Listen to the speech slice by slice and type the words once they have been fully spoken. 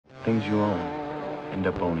Things you own end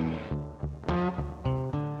up owning you.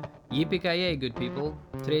 Yippee-ki-yay, good people.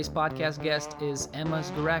 Today's podcast guest is Emma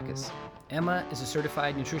Zgorakis. Emma is a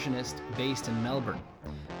certified nutritionist based in Melbourne.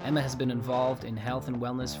 Emma has been involved in health and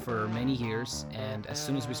wellness for many years, and as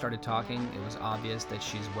soon as we started talking, it was obvious that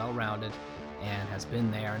she's well-rounded and has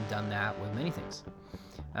been there and done that with many things.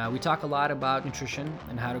 We talk a lot about nutrition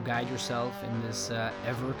and how to guide yourself in this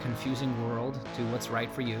ever-confusing world to what's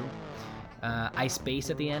right for you. I spaced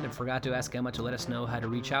at the end and forgot to ask Emma to let us know how to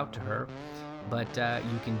reach out to her, but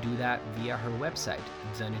you can do that via her website,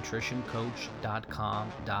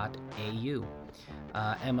 thenutritioncoach.com.au.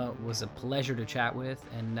 Emma was a pleasure to chat with,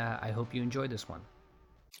 and I hope you enjoyed this one.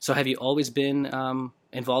 So have you always been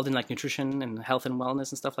involved in like nutrition and health and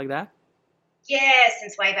wellness and stuff like that? Yeah,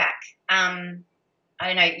 since way back. I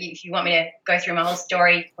don't know if you want me to go through my whole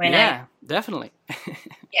story. Yeah, definitely.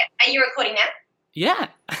 Yeah. Are you recording now? Yeah.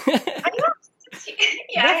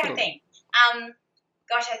 Yeah, definitely. I have been.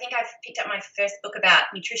 Gosh, I think I picked up my first book about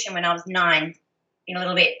nutrition when I was 9. Been a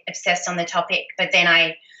little bit obsessed on the topic, but then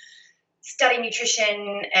I studied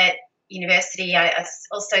nutrition at university. I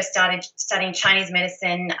also started studying Chinese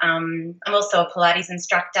medicine. I'm also a Pilates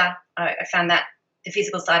instructor. I found that the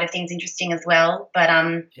physical side of things interesting as well. But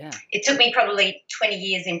It took me probably 20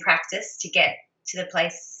 years in practice to get to the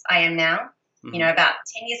place I am now. Mm-hmm. You know, about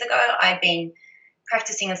 10 years ago, I'd been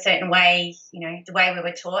practicing a certain way, you know, the way we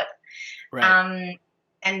were taught. Right.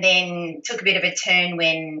 And then took a bit of a turn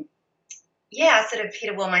when, I sort of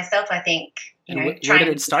hit a wall myself, I think. Where did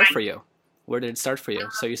it start for you?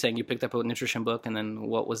 So you're saying you picked up a nutrition book, and then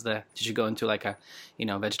did you go into like a,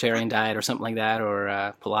 vegetarian diet or something like that,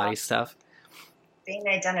 or Pilates stuff? Been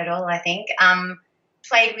there, done it all, I think.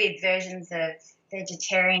 Played with versions of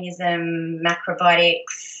vegetarianism,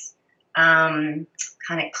 macrobiotics, kind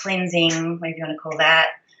of cleansing, whatever you want to call that,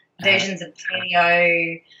 versions of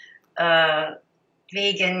paleo,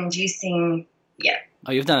 vegan, juicing, yeah.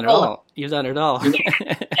 Oh, you've done it all. You've done it all. Yeah.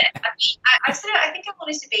 I think I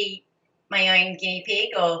wanted to be my own guinea pig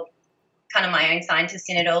or kind of my own scientist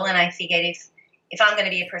in it all, and I figured if I'm going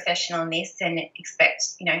to be a professional in this and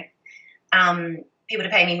expect, people to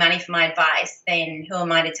pay me money for my advice, then who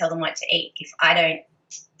am I to tell them what to eat if I don't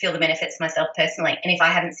feel the benefits myself personally and if I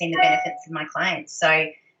haven't seen the benefits of my clients? So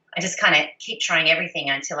I just kind of keep trying everything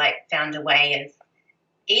until I found a way of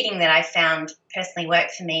eating that I found personally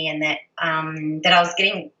worked for me and that I was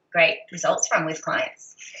getting great results from with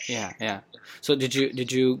clients. Yeah. So did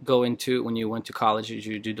you go into, when you went to college, did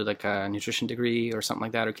you do like a nutrition degree or something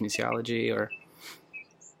like that, or kinesiology, or?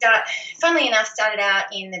 Funnily enough, started out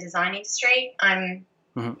in the design industry. My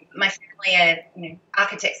family are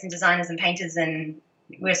architects and designers and painters, and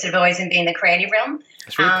we're sort of always in being the creative realm.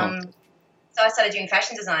 That's really cool. So I started doing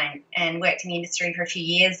fashion design and worked in the industry for a few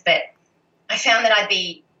years, but I found that I'd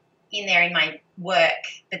be in there in my work,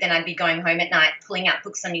 but then I'd be going home at night pulling out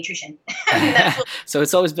books on nutrition. So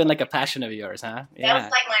it's always been like a passion of yours, huh? Yeah. That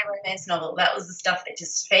was like my romance novel. That was the stuff that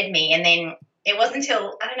just fed me. And then it wasn't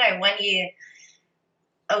until, I don't know, one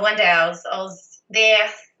day I was there,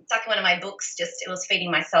 stuck in one of my books, it was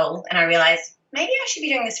feeding my soul, and I realized maybe I should be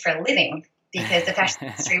doing this for a living because the fashion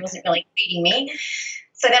industry wasn't really feeding me.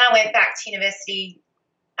 So then I went back to university,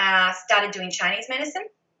 started doing Chinese medicine.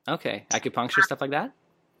 Okay. Acupuncture, stuff like that?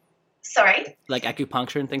 Sorry? Like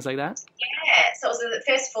acupuncture and things like that? Yeah. So it was the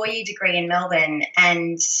first 4-year degree in Melbourne,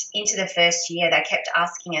 and into the first year they kept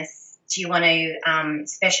asking us, do you want to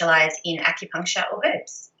specialise in acupuncture or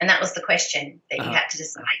herbs? And that was the question that you had to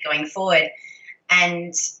decide going forward.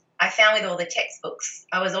 And I found with all the textbooks,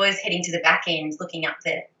 I was always heading to the back end looking up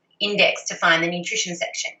the index to find the nutrition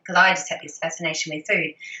section because I just had this fascination with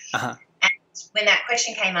food. And when that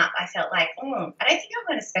question came up, I felt like, I don't think I'm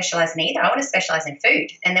going to specialise in either. I want to specialise in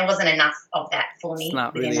food. And there wasn't enough of that for me. It's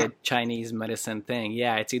not really a Chinese medicine thing.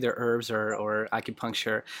 Yeah, it's either herbs or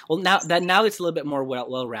acupuncture. Well, now it's a little bit more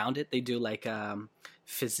well-rounded. They do like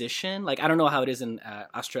physician. Like, I don't know how it is in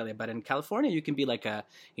Australia, but in California, you can be like a,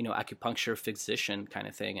 acupuncture physician kind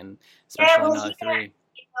of thing. And especially in L3. In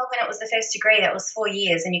Melbourne, it was the first degree. That was 4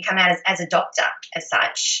 years, and you come out as a doctor as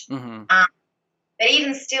such. Mm-hmm. But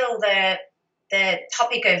even still, the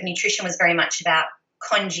topic of nutrition was very much about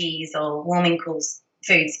congees or warming foods,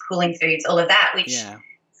 cooling foods, all of that, which is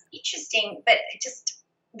interesting, but it just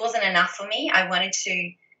wasn't enough for me. I wanted to,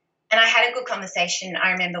 and I had a good conversation,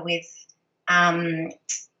 I remember, with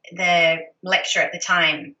the lecturer at the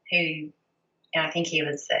time who, I think he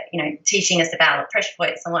was, teaching us about pressure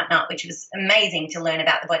points and whatnot, which was amazing to learn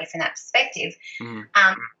about the body from that perspective. Mm-hmm.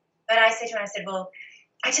 But I said to him, well,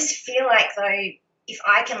 I just feel like, though, if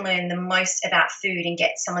I can learn the most about food and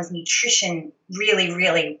get someone's nutrition really,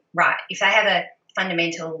 really right, if they have a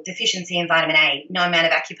fundamental deficiency in vitamin A. No amount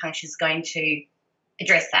of acupuncture is going to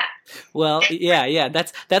address that. Well, yeah,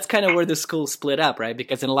 that's kind of where the school split up, right?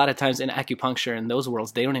 Because in a lot of times in acupuncture and those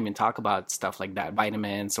worlds, they don't even talk about stuff like that,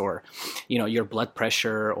 vitamins or, your blood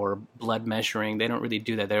pressure or blood measuring. They don't really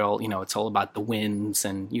do that. They're all, it's all about the winds,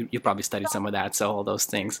 and you probably studied some of that, so all those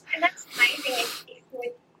things. And that's amazing. If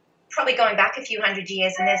we're probably going back a few hundred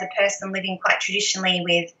years, and there's a person living quite traditionally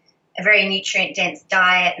with a very nutrient-dense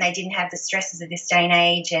diet, and they didn't have the stresses of this day and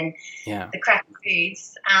age and the crappy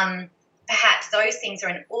foods. Perhaps those things are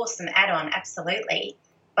an awesome add-on, absolutely.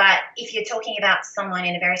 But if you're talking about someone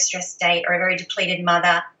in a very stressed state or a very depleted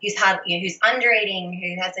mother who's who's under-eating,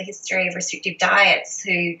 who has a history of restrictive diets,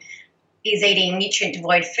 who is eating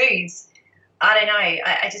nutrient-devoid foods, I don't know.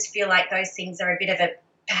 I just feel like those things are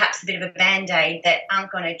perhaps a bit of a Band-Aid that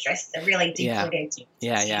aren't going to address the really deep-rooted.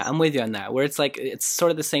 Yeah, I'm with you on that. Where it's like, it's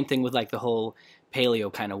sort of the same thing with like the whole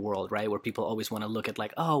paleo kind of world, right? Where people always want to look at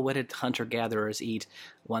like, oh, what did hunter-gatherers eat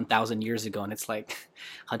 1,000 years ago? And it's like,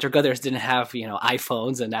 hunter-gatherers didn't have,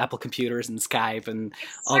 iPhones and Apple computers and Skype and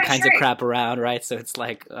all kinds of crap around, right? So it's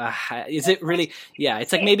like, is it really,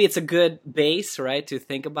 it's like maybe it's a good base, right, to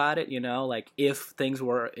think about it, like if things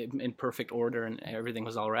were in perfect order and everything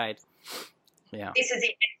was all right. Yeah. This is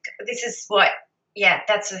it. This is what,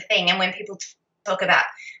 that's the thing. And when people talk about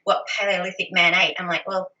what Paleolithic man ate, I'm like,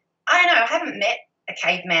 well, I don't know. I haven't met a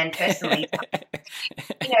caveman personally. Like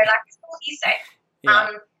it's all hearsay. Yeah.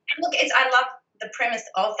 And look, I love the premise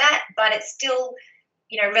of that, but it's still,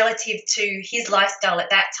 relative to his lifestyle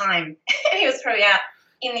at that time. He was probably out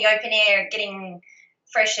in the open air getting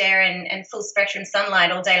fresh air and full spectrum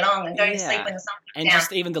sunlight all day long and going to sleep when the sun comes down. And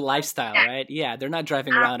just even the lifestyle, right? Yeah, they're not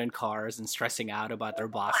driving around in cars and stressing out about their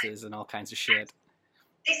bosses and all kinds of shit.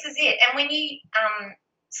 This is it. And when you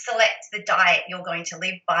select the diet you're going to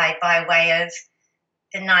live by way of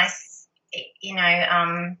the nice,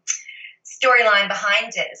 storyline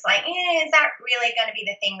behind it, it's like, is that really going to be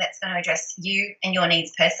the thing that's going to address you and your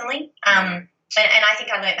needs personally? And I think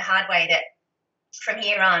I learned the hard way that from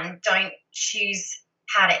here on, don't choose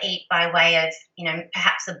how to eat by way of,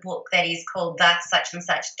 perhaps a book that is called the such and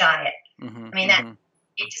such diet. Mm-hmm, I mean, that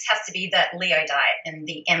it just has to be the Leo diet and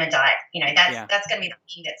the Emma diet. That's going to be the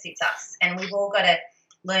thing that suits us. And we've all got to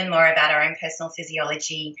learn more about our own personal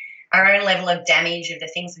physiology, our own level of damage of the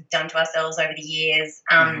things we've done to ourselves over the years,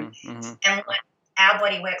 and what our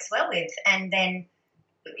body works well with. And then,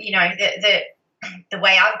 the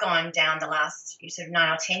way I've gone down the last sort of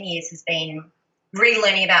 9 or 10 years has been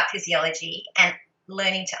relearning about physiology and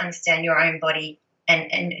learning to understand your own body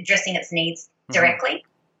and addressing its needs directly,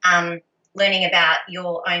 learning about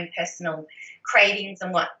your own personal cravings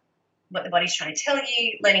and what the body's trying to tell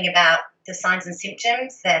you, learning about the signs and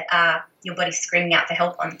symptoms that are your body screaming out for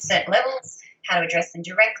help on certain levels, how to address them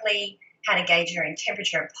directly, how to gauge your own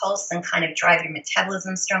temperature and pulse and kind of drive your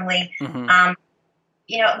metabolism strongly.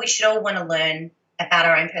 We should all want to learn about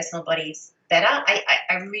our own personal bodies better.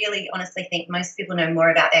 I really honestly think most people know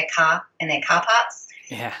more about their car and their car parts.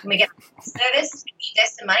 Yeah. When we get service, we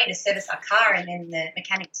invest some money to service our car, and then the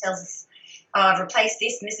mechanic tells us, oh, I've replaced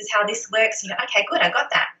this and this is how this works. And okay, good, I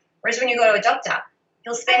got that. Whereas when you go to a doctor,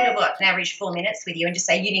 he'll spend an average 4 minutes with you and just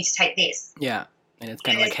say, you need to take this. Yeah. And it's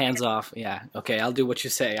kind of like hands off. Yeah. Okay, I'll do what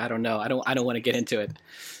you say. I don't know. I don't want to get into it. And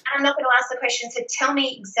I'm not going to ask the question, so tell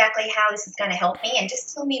me exactly how this is going to help me, and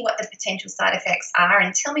just tell me what the potential side effects are,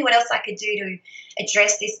 and tell me what else I could do to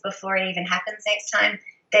address this before it even happens next time.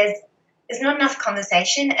 There's not enough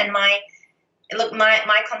conversation, and my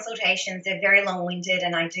consultations, they're very long-winded,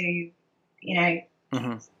 and I do,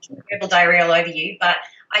 verbal diarrhea all over you, but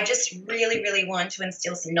I just really, really want to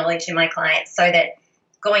instill some knowledge in my clients so that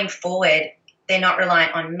going forward, they're not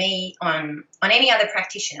reliant on me, on any other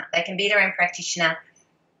practitioner. They can be their own practitioner.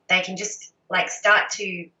 They can just start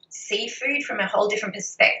to see food from a whole different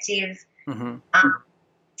perspective. Because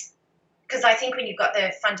I think when you've got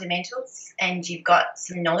the fundamentals and you've got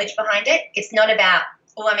some knowledge behind it, it's not about,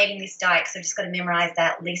 oh, I'm eating this diet because I've just got to memorize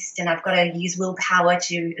that list and I've got to use willpower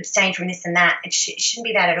to abstain from this and that. It shouldn't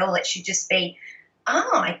be that at all. It should just be,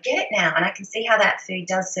 oh, I get it now, and I can see how that food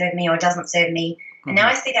does serve me or doesn't serve me. And now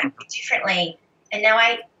I see that differently, and now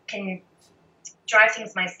I can drive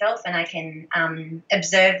things myself, and I can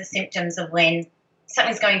observe the symptoms of when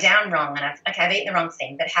something's going down wrong, and I've eaten the wrong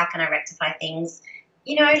thing, but how can I rectify things?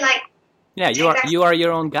 Yeah, you are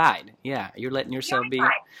your own guide. Yeah, you're letting yourself be.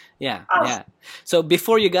 Yeah, yeah. So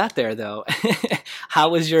before you got there, though, how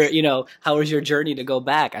was your journey to go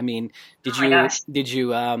back? I mean, did you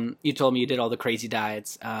you told me you did all the crazy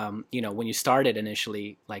diets. When you started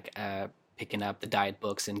initially, picking up the diet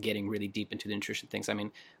books and getting really deep into the nutrition things. I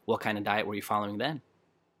mean, what kind of diet were you following then?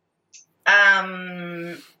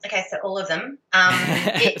 Okay, so all of them.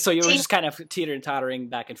 So you were just kind of teeter-tottering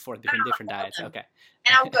back and forth between different diets. Okay.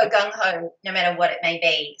 And I'll go gung-ho no matter what it may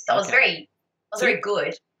be. So I was very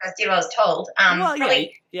good. I did what I was told.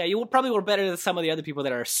 Yeah, you probably were better than some of the other people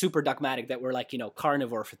that are super dogmatic, that were like,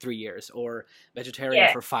 carnivore for 3 years or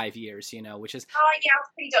vegetarian for 5 years, which is... Oh, yeah, I was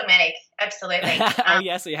pretty dogmatic. Absolutely. Oh,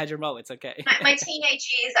 yeah, so you had your moments. Okay. my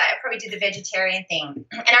teenage years, I probably did the vegetarian thing.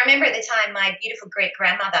 And I remember at the time my beautiful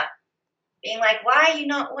great-grandmother being like, why are you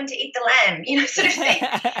not wanting to eat the lamb? Sort of thing.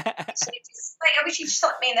 I wish she'd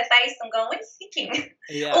shot me in the face and gone, what are you thinking?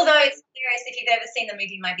 Yeah. Although it's hilarious, if you've ever seen the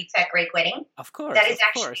movie My Big Fat Greek Wedding. Of course, that is it's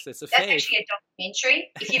that's actually a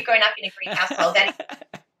documentary. If you've grown up in a Greek household, that's the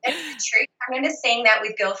truth. I remember seeing that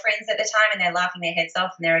with girlfriends at the time, and they're laughing their heads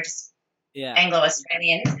off, and they're just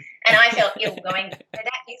Anglo-Australians. And I felt ill going,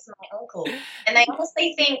 that is my uncle. And they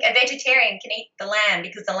honestly think a vegetarian can eat the lamb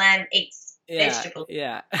because the lamb eats vegetables.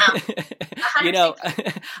 Yeah.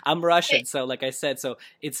 I'm Russian, so like I said, so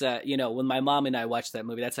it's when my mom and I watch that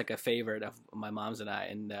movie, that's like a favorite of my mom's and I,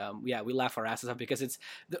 and we laugh our asses off because it's,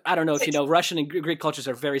 I don't know if Russian and Greek cultures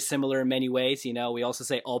are very similar in many ways. We also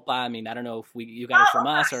say opa. I mean, I don't know if you got it from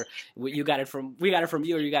us or we got it from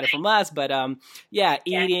you or you got it from us, but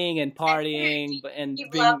eating and partying and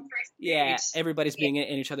being, everybody's being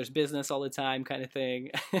in each other's business all the time, kind of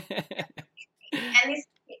thing. And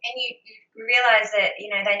you realize that, they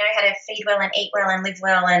know how to feed well and eat well and live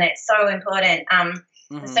well, and it's so important. And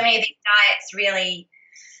so many of these diets really,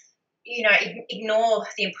 ignore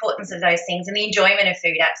the importance of those things and the enjoyment of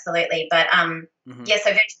food, absolutely. But, so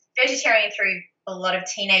vegetarian through a lot of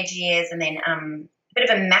teenage years, and then a bit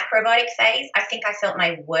of a macrobiotic phase. I think I felt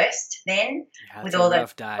my worst then with all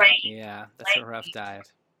the diet. Yeah, that's a rough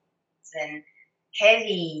diet. And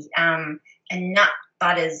heavy and nut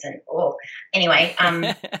butters and anyway,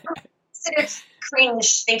 sort of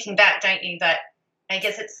cringe thinking back, don't you? But I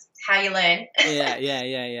guess it's how you learn.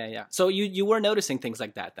 Yeah. So you were noticing things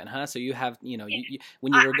like that then, huh? So you have, you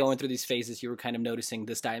when you were going through these phases, you were kind of noticing,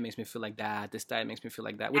 this diet makes me feel like that, this diet makes me feel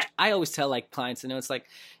like that, which I always tell like clients, it's like,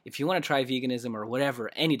 if you want to try veganism or whatever,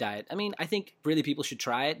 any diet, I mean, I think really people should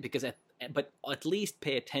try it but at least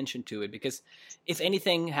pay attention to it, because if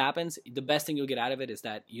anything happens, the best thing you'll get out of it is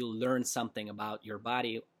that you'll learn something about your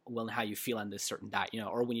body, and how you feel on this certain diet,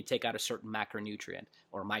 or when you take out a certain macronutrient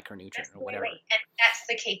or micronutrient. Absolutely. Or whatever. And that's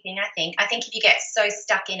the key thing, I think. I think if you get so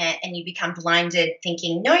stuck in it and you become blinded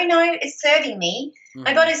thinking, no, it's serving me,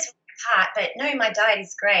 my body's apart, but no, my diet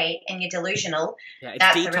is great, and you're delusional. Yeah, it's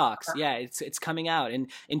detox. Yeah, it's coming out.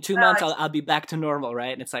 And in 2 months, I'll be back to normal,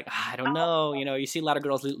 right? And it's like, I don't know. You see a lot of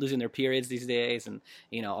girls losing their periods these days, and,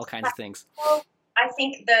 all kinds of things. Well, I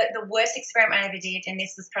think the worst experiment I ever did, and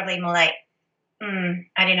this was probably more like,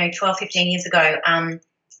 12, 15 years ago,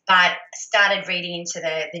 but started reading into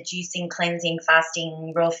the juicing, cleansing,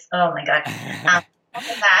 fasting, raw. Oh, my God. All of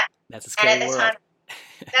that. That's a scary and at the world. time,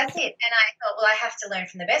 that's it. And I thought, well, I have to learn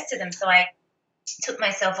from the best of them. So I took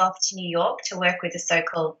myself off to New York to work with the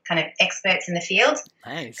so-called kind of experts in the field.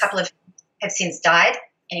 Nice. A couple of have since died.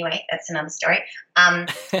 Anyway, that's another story.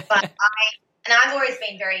 But I've always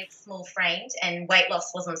been very small-framed, and weight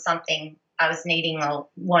loss wasn't something I was needing or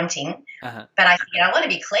wanting. But I figured I want to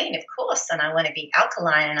be clean, of course, and I want to be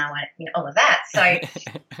alkaline, and I want all of that. So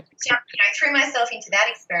threw myself into that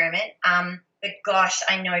experiment. But gosh,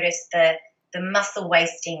 I noticed the muscle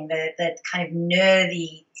wasting, the kind of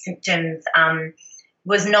nervy symptoms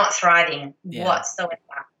was not thriving whatsoever,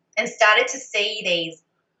 and started to see these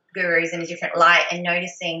gurus in a different light and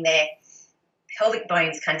noticing their pelvic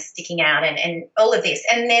bones kind of sticking out and all of this.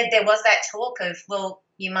 And there was that talk of, well,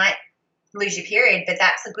 you might lose your period, but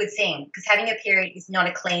that's a good thing, because having a period is not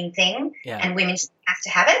a clean thing, and women just have to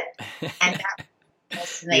have it. And that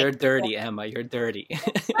You're dirty, Emma. You're dirty.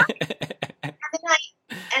 And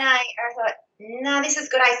I thought, no, this is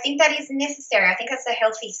good. I think that is necessary. I think that's a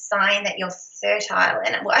healthy sign that you're fertile.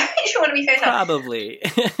 And why would you want to be fertile? Probably.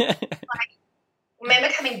 I remember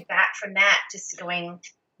coming back from that just going,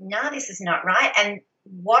 no, this is not right. And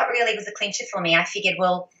what really was a clincher for me, I figured,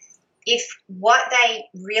 well, if what they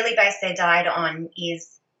really base their diet on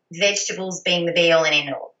is vegetables being the be-all and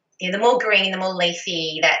end-all, the more green, the more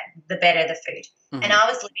leafy, the better the food. Mm-hmm. And I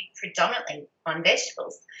was living predominantly on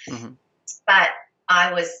vegetables. Mm-hmm. But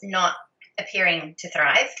I was not appearing to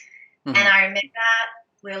thrive. Mm-hmm. And I remember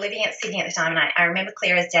we were living at Sydney at the time, and I remember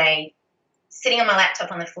clear as day sitting on my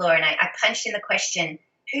laptop on the floor, and I punched in the question,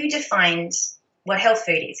 who defined what health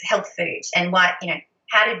food is, health food, and what,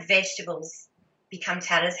 how did vegetables become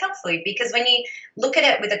touted as health food? Because when you look at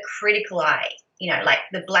it with a critical eye, like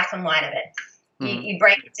the black and white of it, mm-hmm. you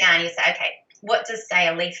break it down, you say, okay, what does, say,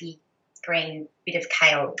 a leafy green bit of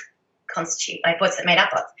kale constitute? Like, what's it made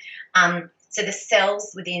up of? So the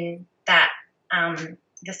cells within that,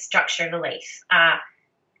 the structure of the leaf are,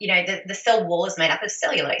 the cell wall is made up of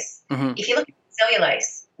cellulose. Mm-hmm. If you look at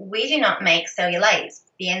cellulose, we do not make cellulase,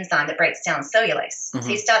 the enzyme that breaks down cellulose. Mm-hmm.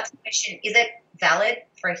 So you start to question, is it valid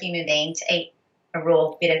for a human being to eat a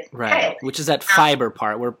raw bit of kale? Which is that fiber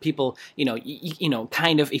part where people,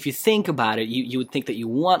 kind of, if you think about it, you would think that you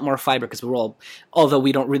want more fiber because we're all, although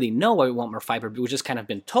we don't really know why we want more fiber, but we've just kind of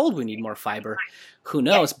been told we need more fiber. Who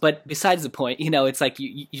knows? Yeah. But besides the point, it's like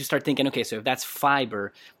you start thinking, okay, so if that's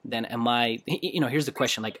fiber, then am I, here's the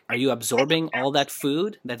question, like, are you absorbing all that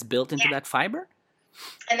food that's built into that fiber?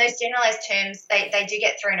 And those generalized terms, they do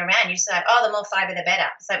get thrown around. You're just like, oh, the more fiber, the better.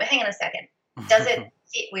 So hang on a second. Does it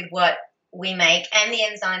fit with what we make and the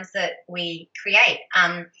enzymes that we create?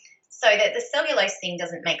 So that the cellulose thing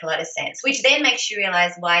doesn't make a lot of sense, which then makes you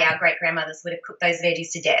realize why our great-grandmothers would have cooked those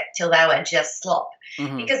veggies to death till they were just slop.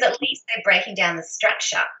 Mm-hmm. Because at least they're breaking down the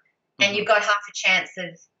structure and you've got half a chance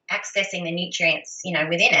of accessing the nutrients,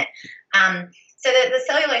 within it. So the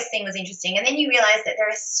cellulose thing was interesting. And then you realize that there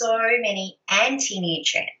are so many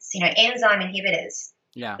anti-nutrients, enzyme inhibitors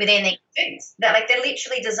within these foods that, like, they're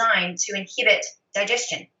literally designed to inhibit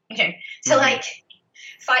digestion, to like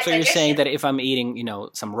fight So digestion. You're saying that if I'm eating,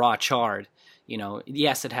 some raw chard,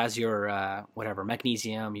 yes, it has your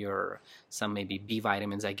magnesium, some maybe B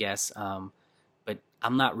vitamins, I guess, but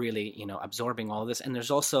I'm not really, absorbing all this. And there's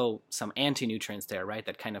also some anti-nutrients there, right,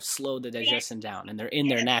 that kind of slow the digestion down, and they're in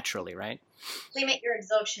there naturally, right? Limit your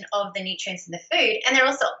absorption of the nutrients in the food, and they're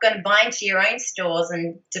also going to bind to your own stores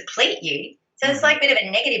and deplete you. So there's like a bit of a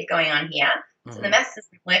negative going on here. So the maths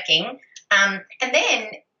isn't working. And then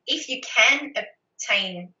if you can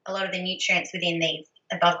obtain a lot of the nutrients within these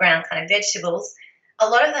above ground kind of vegetables, a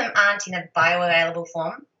lot of them aren't in a bioavailable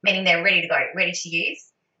form, meaning they're ready to go, ready to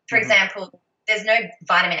use. For example, there's no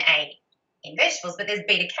vitamin A in vegetables, but there's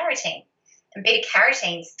beta carotene. And beta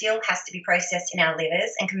carotene still has to be processed in our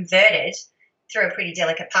livers and converted through a pretty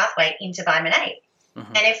delicate pathway into vitamin A.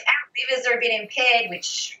 Mm-hmm. And if our livers are a bit impaired,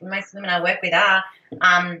 which most women I work with are,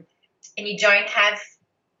 and you don't have,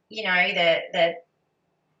 the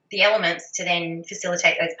elements to then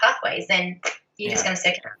facilitate those pathways, then you're just going to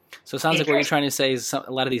circulate. So it sounds like what you're trying to say is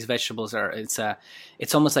a lot of these vegetables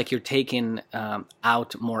it's almost like you're taking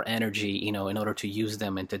out more energy, in order to use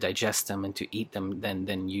them and to digest them and to eat them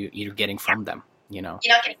than you're getting from them, You're not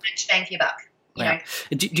getting much bang for your buck. You know?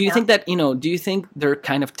 Do you think that, do you think they're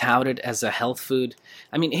kind of touted as a health food?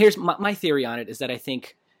 I mean, here's my theory on it is that I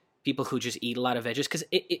think people who just eat a lot of veggies, because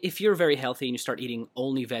if you're very healthy and you start eating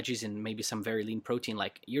only veggies and maybe some very lean protein,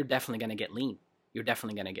 like, you're definitely going to get lean. You're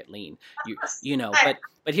definitely going to get lean,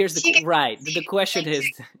 but here's the question is,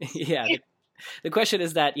 the question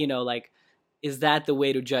is that, is that the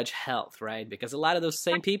way to judge health, right? Because a lot of those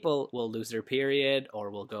same people will lose their period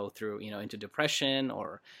or will go through, into depression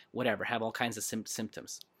or whatever, have all kinds of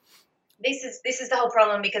symptoms. This is the whole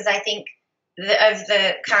problem, because I think of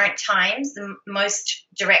the current times, the most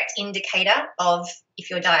direct indicator of if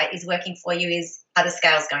your diet is working for you is, are the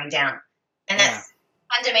scales going down? And that's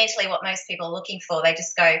fundamentally what most people are looking for. They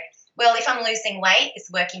just go, well, if I'm losing weight,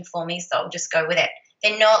 it's working for me, so I'll just go with it.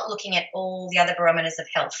 They're not looking at all the other barometers of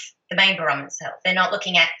health, the main barometers of health. They're not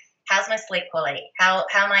looking at, how's my sleep quality? How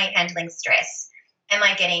am I handling stress? Am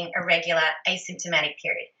I getting a regular asymptomatic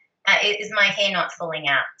period? Is my hair not falling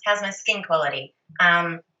out? How's my skin quality?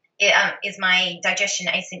 Is my digestion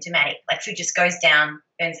asymptomatic? Like, food just goes down,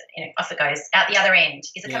 burns, off it goes, out the other end.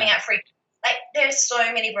 Is it coming out free? Like, there are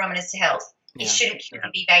so many barometers to health. It shouldn't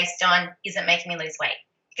be based on, is it making me lose weight?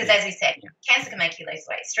 Because as we said, cancer can make you lose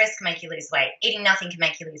weight, stress can make you lose weight, eating nothing can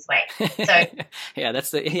make you lose weight. So it's like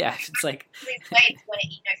lose weight, if you want to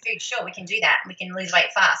eat no food, sure, we can do that. We can lose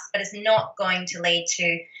weight fast, but it's not going to lead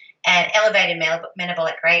to an elevated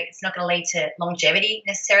metabolic rate. It's not going to lead to longevity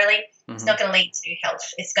necessarily. Mm-hmm. It's not going to lead to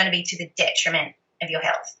health. It's going to be to the detriment of your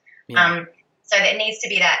health. Yeah. So there needs to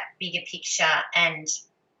be that bigger picture and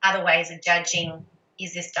other ways of judging,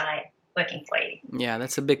 is this diet working for you? Yeah,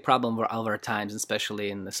 that's a big problem of our times,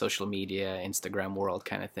 especially in the social media, Instagram world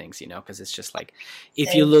kind of things, because it's just like,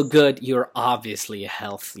 if you look good, you're obviously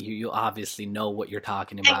healthy. You obviously know what you're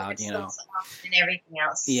talking about, And everything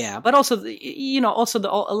else. Yeah, but also,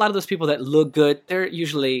 a lot of those people that look good, they're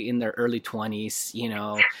usually in their early 20s,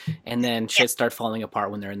 and then shit start falling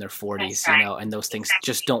apart when they're in their 40s, and those things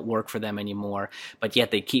just don't work for them anymore. But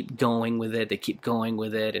yet they keep going with it.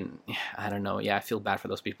 And I don't know. Yeah, I feel bad for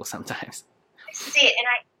those people sometimes. This is it, and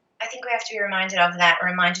I think we have to be reminded of that,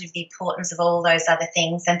 reminded of the importance of all those other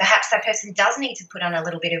things, and perhaps that person does need to put on a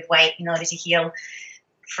little bit of weight in order to heal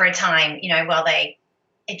for a time, while they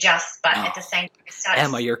adjust, but No. at the same time, it starts.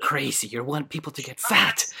 Emma, you're crazy. You want people to get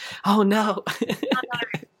fat. Oh no.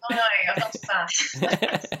 Oh no, I've gone too far.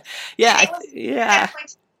 Yeah, That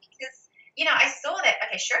point, because I saw that.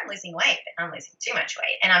 Okay, sure, I'm losing weight, but I'm losing too much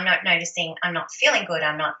weight, and I'm not noticing. I'm not feeling good.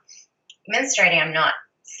 I'm not menstruating. I'm not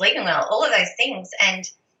sleeping well. All of those things. And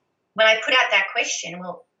when I put out that question,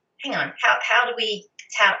 well, hang on, how do we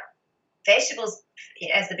tout vegetables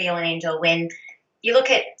as the be all and end all when you look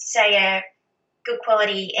at, say, a good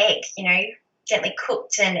quality egg, gently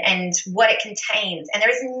cooked and what it contains, and there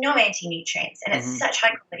is no anti-nutrients, and it's such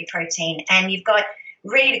high quality protein, and you've got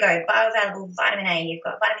ready to go bioavailable vitamin A, you've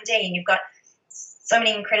got vitamin D, and you've got so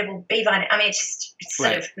many incredible B vitamins. I mean, it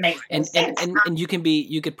sort of makes sense. And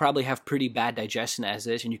you could probably have pretty bad digestion as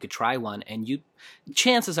is, and you could try one, and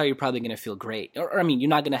chances are you're probably going to feel great. Or I mean, you're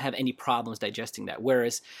not going to have any problems digesting that.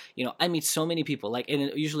 Whereas, I meet so many people, and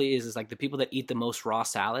it usually is like the people that eat the most raw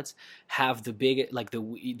salads have the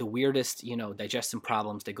weirdest, digestion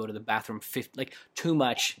problems. They go to the bathroom too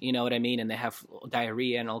much, you know what I mean? And they have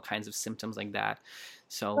diarrhea and all kinds of symptoms like that.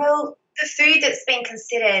 So, well, the food that's been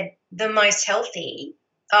considered the most healthy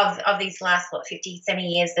of these last, 50, 70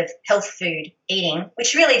 years of health food eating,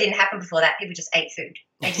 which really didn't happen before that. People just ate food.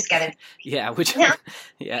 They just gathered. Yeah.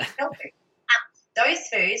 Yeah. Health food. Those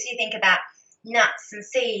foods, you think about nuts and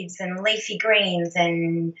seeds and leafy greens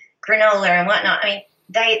and granola and whatnot. I mean,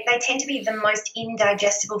 they tend to be the most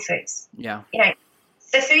indigestible foods. Yeah.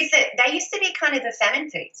 The foods that they used to be kind of the famine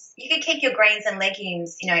foods. You could keep your grains and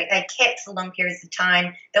legumes, they kept for long periods of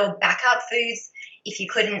time. They were backup foods if you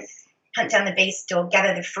couldn't hunt down the beast or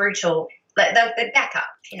gather the fruit, or they're backup,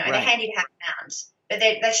 Right. They're handy to have around. But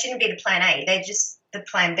they shouldn't be the plan A. They're just the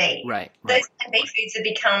plan B. Right. Those plan B foods have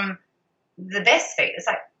become the best food. It's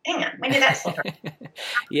like, hang on, when did that slip?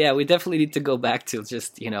 Yeah, we definitely need to go back to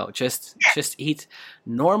just eat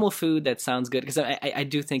normal food that sounds good, because I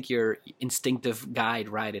do think your instinctive guide,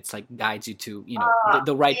 right? It's like guides you to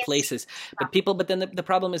the right places. But then the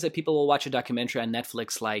problem is that people will watch a documentary on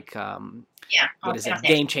Netflix like what is it,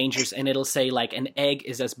 Game Changers, and it'll say like an egg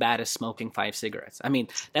is as bad as smoking 5 cigarettes. I mean,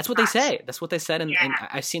 that's what they say. That's what they said, and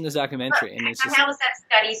I've seen this documentary, and it's just, how was that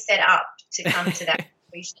study set up to come to that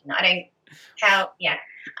conclusion?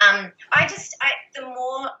 The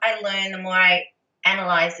more I learn, the more I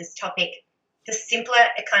analyze this topic, the simpler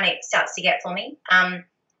it kind of starts to get for me. And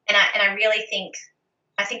I really think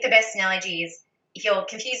the best analogy is, if you're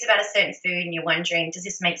confused about a certain food and you're wondering, does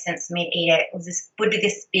this make sense for me to eat it? Or would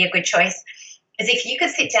this be a good choice? As if you could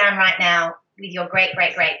sit down right now with your great,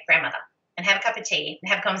 great, great grandmother and have a cup of tea and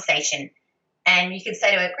have a conversation. And you could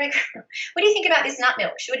say to her, Greg, what do you think about this nut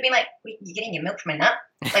milk? She would be like, you're getting your milk from a nut?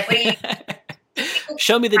 Like, what do you...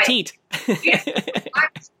 Show me the teat.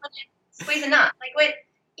 Squeeze a nut. Like, what,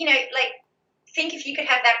 think if you could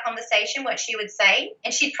have that conversation, what she would say.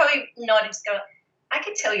 And she'd probably nod and just go, I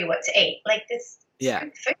could tell you what to eat. Like, this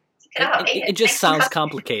food. It just sounds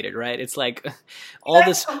complicated, right? It's like all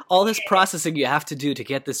this processing you have to do to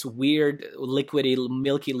get this weird, liquidy,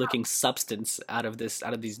 milky looking substance out of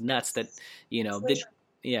these nuts that, they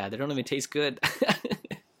don't even taste good.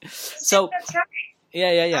 So, that's right.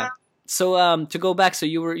 Yeah. So to go back, so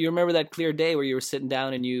you remember that clear day where you were sitting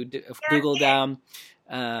down and you Googled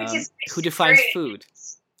who defines food?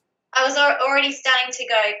 I was already starting to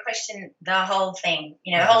go question the whole thing,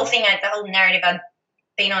 the whole thing, the whole narrative. I'd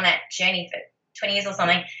been on that journey for 20 years or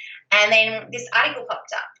something. And then this article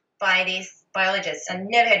popped up by this biologist. I've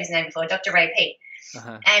never heard his name before, Dr. Ray Peat.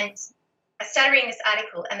 And I started reading this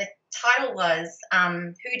article, and the title was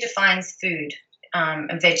Who Defines Food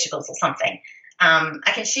and Vegetables or something.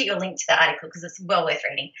 I can shoot you a link to the article because it's well worth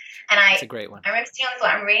reading. And it's a great one. I remember sitting on the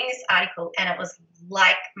floor, I'm reading this article, and it was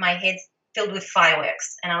like my head's filled with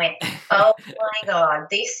fireworks. And I went, oh my God,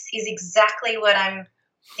 this is exactly what I'm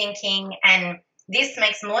thinking. And this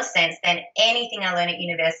makes more sense than anything I learned at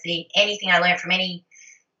university, anything I learned from any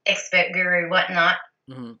expert guru, whatnot.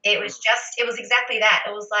 Mm-hmm. It was exactly that.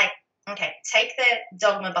 It was like, okay, take the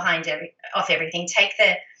dogma off everything, take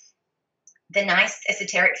the nice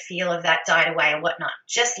esoteric feel of that diet away or whatnot.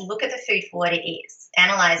 Just look at the food for what it is,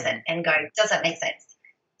 analyze it, and go, does that make sense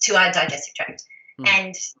to our digestive tract?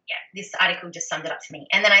 And this article just summed it up for me.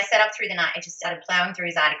 And then I sat up through the night. I just started plowing through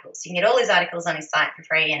his articles. You can get all his articles on his site for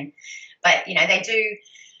free. But they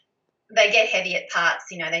get heavy at parts.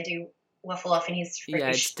 They do waffle off in his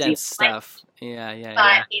it's dense stuff. Yeah.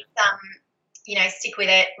 But stick with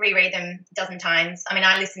it, reread them a dozen times. I mean,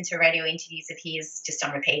 I listen to radio interviews of his just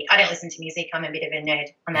on repeat. I don't listen to music. I'm a bit of a nerd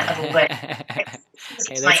on that level, but hey,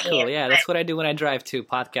 that's cool. Yeah, that's what I do when I drive too.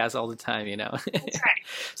 Podcasts all the time, That's right.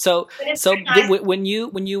 So nice. when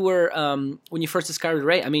you first discovered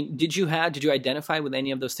Ray, I mean, did you identify with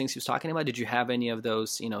any of those things he was talking about? Did you have any of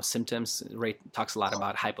those, symptoms? Ray talks a lot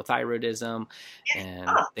about hypothyroidism and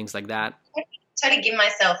things like that. Totally give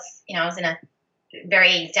myself, I was in a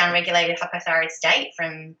very downregulated hypothyroid state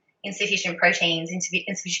from insufficient proteins,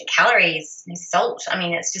 insufficient calories, salt. I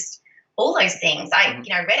mean, it's just all those things. I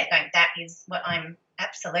read it going, that is what I'm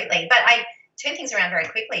absolutely. But I turn things around very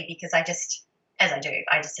quickly because I just sort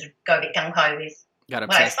of go a bit gung-ho with Got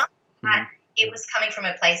what I obsessed. find. It was coming from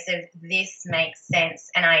a place of this makes sense.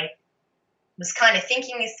 And I was kind of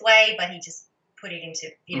thinking this way, but he just put it into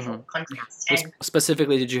beautiful context. And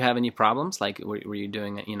specifically, did you have any problems? Like, were you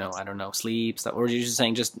doing, I don't know, sleep stuff, or were you just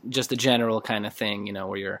saying just a general kind of thing,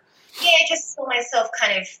 where you're? Yeah, I just saw myself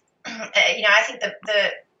kind of, I think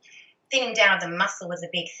the thinning down of the muscle was a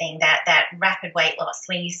big thing. That rapid weight loss,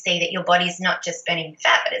 where you see that your body's not just burning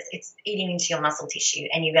fat, but it's eating into your muscle tissue,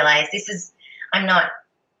 and you realize I'm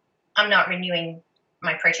not renewing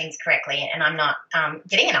my proteins correctly, and I'm not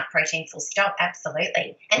getting enough protein, full stop,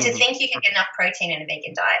 absolutely. And to think you can get enough protein in a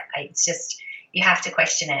vegan diet, it's just, you have to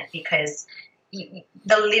question it, because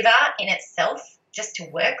the liver in itself, just to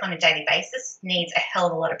work on a daily basis, needs a hell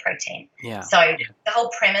of a lot of protein. Yeah. So the whole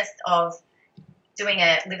premise of doing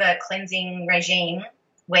a liver cleansing regime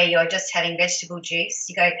where you're just having vegetable juice,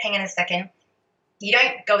 you go, hang on a second, you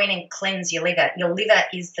don't go in and cleanse your liver. Your liver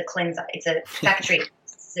is the cleanser. It's a factory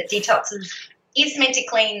that detoxes. It's meant to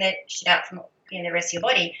clean the shit out from the rest of your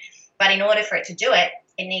body, but in order for it to do it,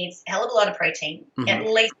 it needs a hell of a lot of protein, at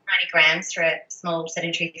least 90 grams for a small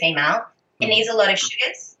sedentary female. It needs a lot of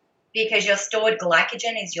sugars, because your stored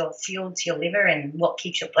glycogen is your fuel to your liver and what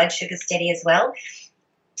keeps your blood sugar steady as well.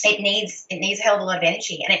 It needs a hell of a lot of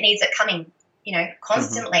energy, and it needs it coming,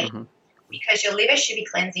 constantly, because your liver should be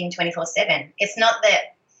cleansing 24/7. It's not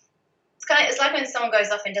that. It's like when someone goes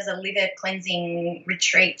off and does a liver cleansing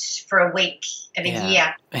retreat for a week of a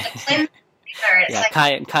year.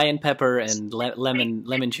 Like cayenne pepper and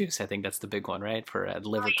lemon juice. I think that's the big one, right, for the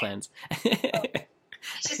liver cleanse.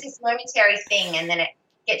 It's just this momentary thing, and then it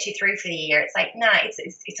gets you through for the year. It's like, no,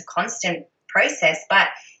 it's a constant process. But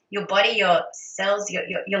your body, your cells,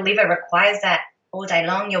 your liver requires that all day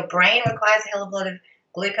long. Your brain requires a hell of a lot of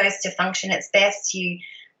glucose to function its best.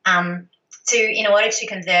 In order to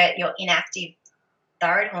convert your inactive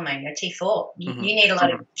thyroid hormone, your T4, you need a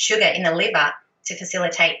lot of sugar in the liver to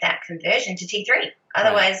facilitate that conversion to T3.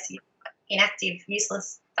 Otherwise, you're inactive,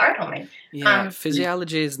 useless thyroid hormone. Yeah,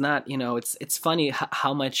 physiology is not, it's funny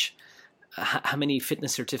how many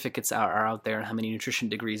fitness certificates are out there and how many nutrition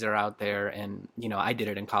degrees are out there. And, I did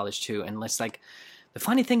it in college too. And it's like, the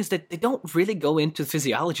funny thing is that they don't really go into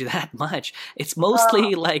physiology that much. It's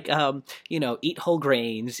mostly eat whole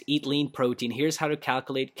grains, eat lean protein. Here's how to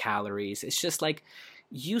calculate calories. It's just like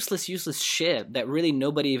useless shit that really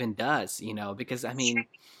nobody even does, because I mean.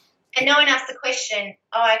 And no one asks the question,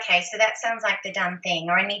 oh, okay, so that sounds like the done thing,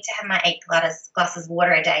 or I need to have my 8 glasses of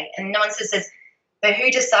water a day. And no one says, but who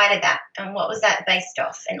decided that? And what was that based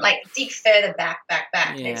off? And dig further back.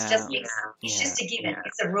 Yeah. It's just a given. Yeah.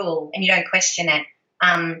 It's a rule, and you don't question it.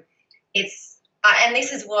 And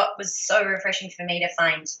this is what was so refreshing for me to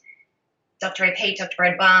find Dr. Ray Peat, Dr.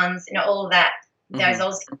 Brad Barnes, all of that, those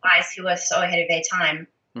old guys who were so ahead of their time,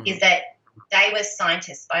 is that they were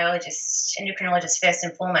scientists, biologists, endocrinologists first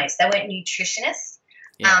and foremost. They weren't nutritionists.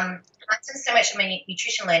 I spent so much of my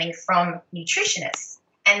nutrition learning from nutritionists,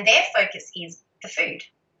 and their focus is the food.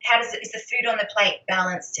 Is the food on the plate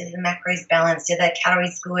balanced? Is the macros balanced? Are the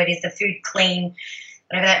calories good? Is the food clean?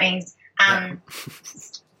 Whatever that means.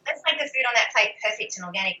 Let's make the food on that plate perfect and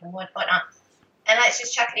organic and whatnot, and let's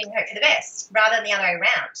just chuck it in and hope for the best, rather than the other way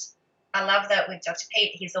around. I love that with Dr.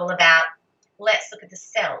 Peat, he's all about, let's look at the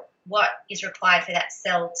cell. What is required for that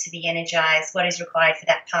cell to be energized? What is required for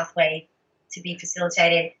that pathway to be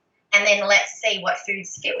facilitated? And then let's see what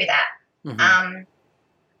foods fit with that. And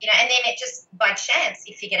then it just, by chance,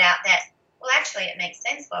 you figured out that, well, actually it makes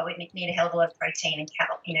sense why we need a hell of a lot of protein and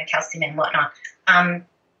calcium and whatnot.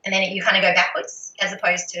 And then you kind of go backwards, as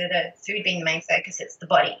opposed to the food being the main focus. It's the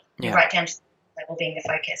body, right down to the level being the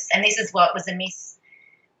focus. And this is what was a miss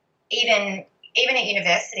even at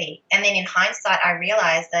university. And then in hindsight, I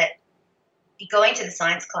realized that you go into the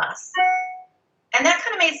science class, and that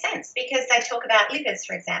kind of made sense, because they talk about lipids,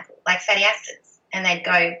 for example, like fatty acids, and they'd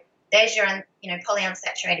go, there's your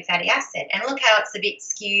polyunsaturated fatty acid, and look how it's a bit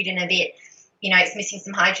skewed and a bit it's missing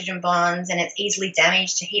some hydrogen bonds and it's easily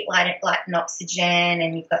damaged to heat, light, and oxygen,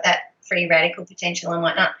 and you've got that free radical potential and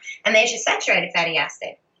whatnot. And there's your saturated fatty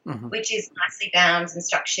acid, which is nicely bound and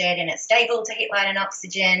structured, and it's stable to heat, light, and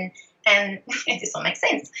oxygen. And this all makes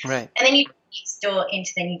sense. Right. And then you store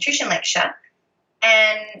into the nutrition lecture,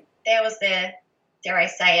 and there was the, dare I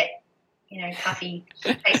say it, puffy,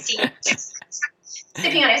 pasty,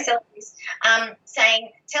 sipping on her celeries, saying,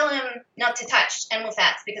 tell them not to touch animal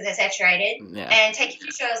fats because they're saturated, and take your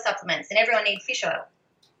fish oil supplements, and everyone needs fish oil.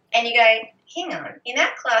 And you go, hang on, in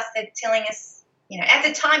that class they're telling us, at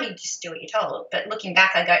the time you just do what you're told, but looking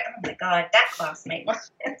back I go, oh my God, that class made more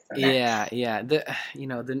sense than that. Yeah.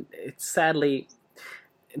 It's sadly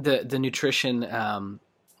the nutrition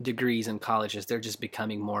degrees in colleges, they're just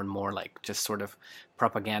becoming more and more like just sort of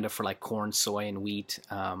propaganda for like corn, soy, and wheat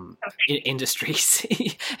industries,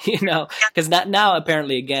 because now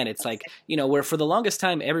apparently again it's like, where for the longest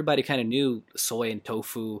time everybody kind of knew soy and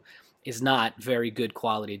tofu is not very good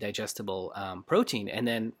quality digestible protein, and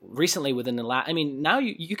then recently within the now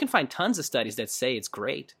you can find tons of studies that say it's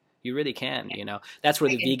great. You really can. That's where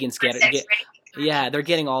the vegans they're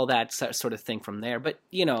getting all that sort of thing from there. But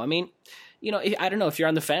I don't know if you're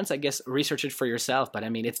on the fence, I guess research it for yourself. But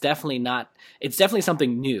it's definitely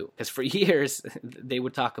something new, because for years they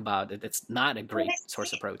would talk about it. It's not a great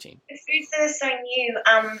source of protein. The foods that are so new,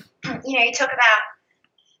 you talk about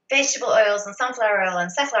vegetable oils and sunflower oil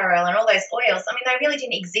and safflower oil and all those oils. They really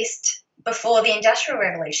didn't exist before the Industrial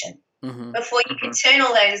Revolution. Before you could turn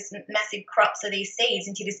all those massive crops of these seeds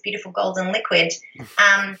into this beautiful golden liquid,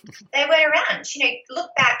 they weren't around. Look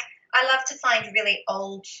back. I love to find really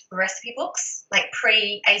old recipe books, like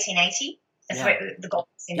pre-1880. That's where the gold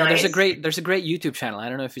is in those. There's a great YouTube channel. I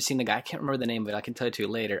don't know if you've seen the guy. I can't remember the name of it. I can tell it to you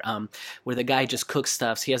later. Where the guy just cooks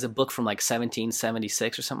stuff. He has a book from like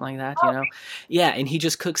 1776 or something like that. Yeah, and he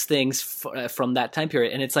just cooks things from that time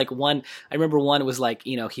period. And it's like I remember one was like,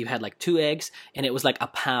 he had like 2 eggs, and it was like a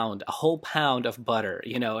whole pound of butter,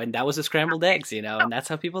 and that was the scrambled eggs, and that's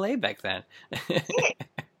how people ate back then.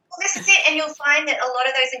 Well, this is it, and you'll find that a lot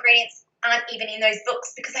of those ingredients aren't even in those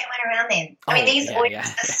books because they weren't around then. These oils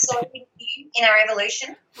are so new in our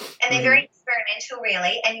evolution, and they're very experimental,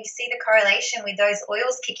 really, and you see the correlation with those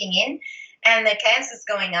oils kicking in and the cancers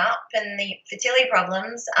going up and the fertility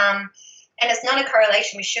problems, and it's not a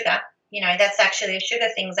correlation with sugar. That's actually, the sugar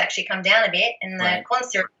things actually come down a bit, and the corn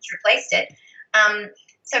syrup has replaced it.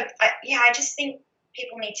 I just think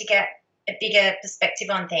people need to get a bigger perspective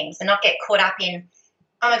on things and not get caught up in,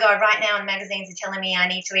 oh my God, right now in magazines are telling me I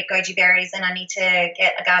need to eat goji berries and I need to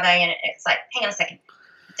get agave, and it's like, hang on a second.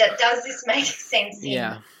 Does this make sense?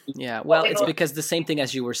 Yeah. Well, it's because the same thing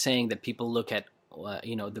as you were saying, that people look at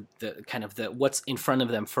the kind of the what's in front of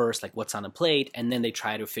them first, like what's on a plate, and then they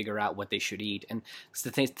try to figure out what they should eat. And it's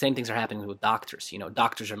the same things are happening with doctors.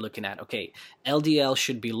 Doctors are looking at, okay, LDL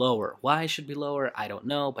should be lower. Why it should be lower, I don't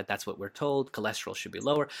know, but that's what we're told. Cholesterol should be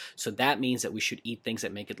lower, so that means that we should eat things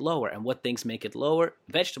that make it lower. And what things make it lower?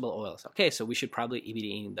 Vegetable oils. Okay, so we should probably be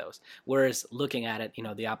eating those. Whereas looking at it,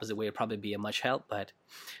 the opposite way would probably be a much help, but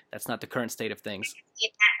that's not the current state of things.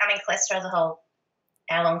 Cholesterol is a whole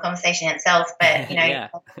hour-long conversation in itself, but as you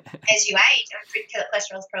age,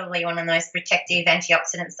 cholesterol is probably one of the most protective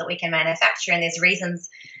antioxidants that we can manufacture, and there's reasons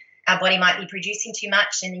our body might be producing too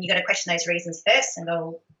much, and then you've got to question those reasons first and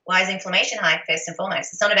go, why is inflammation high first and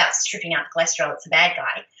foremost? It's not about stripping out cholesterol, it's a bad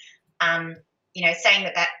guy. Saying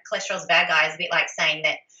that cholesterol is a bad guy is a bit like saying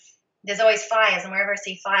that there's always fires, and wherever I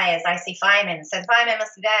see fires, I see firemen, so the firemen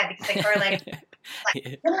must be bad because they correlate.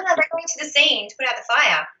 No, they're going to the scene to put out the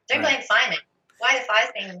fire. Don't blame the firemen. Why the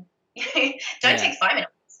fire's being don't take firemen.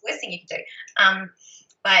 It's the worst thing you can do.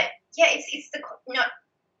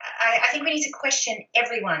 I think we need to question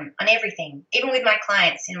everyone on everything. Even with my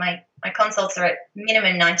clients, my consults are at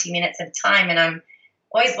minimum 90 minutes at a time, and I'm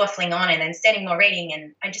always waffling on and then standing more reading,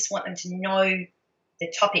 and I just want them to know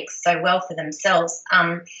the topics so well for themselves.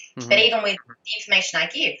 But even with the information I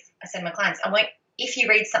give, I say to my clients, if you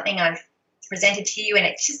read something I've presented to you and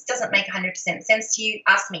it just doesn't make 100% sense to you,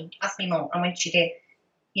 ask me more. I want you to,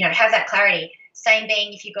 have that clarity. Same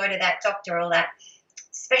being if you go to that doctor or that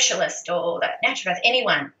specialist or that naturopath,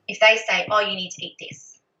 anyone, if they say, oh, you need to eat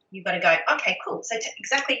this, you've got to go, okay, cool. So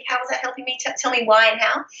exactly how is that helping me? Tell me why and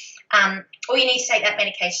how. Or you need to take that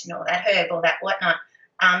medication or that herb or that whatnot.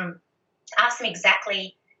 Ask them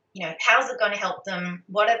exactly, how's it going to help them?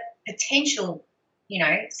 What are potential,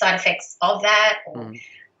 side effects of that, or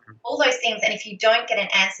all those things. And if you don't get an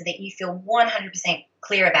answer that you feel 100%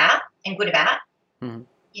 clear about and good about, you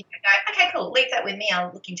go, okay, cool, leave that with me.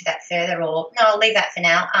 I'll look into that further, or no, I'll leave that for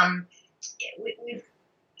now. We've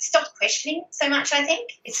stopped questioning so much, I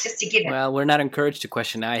think. It's just a given. Well, we're not encouraged to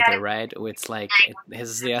question either, right? It's like, this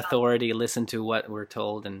is the authority, listen to what we're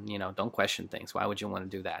told, and, don't question things. Why would you want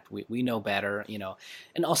to do that? We know better,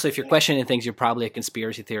 And also, if you're questioning things, you're probably a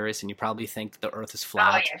conspiracy theorist, and you probably think the earth is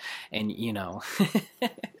flat, and, Yeah,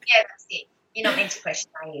 that's it. You're not meant to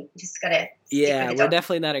question, are you? You just got to we're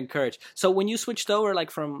definitely not encouraged. So when you switched over,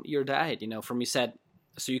 like, from your diet, from you said,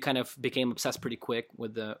 so you kind of became obsessed pretty quick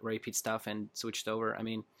with the repeat stuff and switched over. I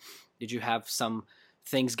mean, did you have some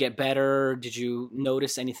things get better? Did you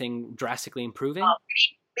notice anything drastically improving?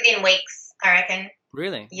 Within weeks, I reckon.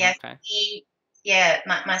 Really? Yeah. Okay.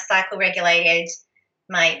 My cycle regulated.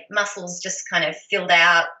 My muscles just kind of filled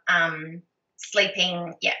out.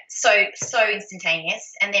 Sleeping, so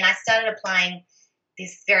instantaneous. And then I started applying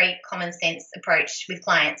this very common sense approach with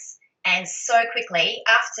clients. And so quickly,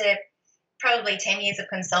 after probably 10 years of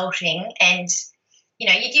consulting, and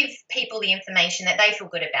you give people the information that they feel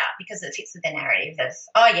good about because it fits with the narrative of,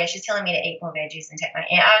 oh yeah, she's telling me to eat more veggies and take my,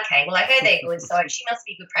 okay, well I heard they're good, so she must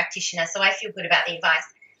be a good practitioner, so I feel good about the advice.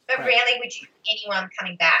 But rarely would you get anyone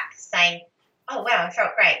coming back saying, oh wow, I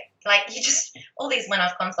felt great. Like, you just, all these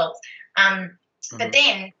one-off consults. But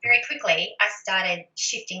then very quickly I started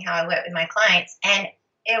shifting how I work with my clients, and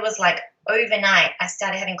it was like overnight I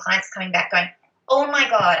started having clients coming back going, oh my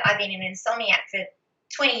God, I've been an insomniac for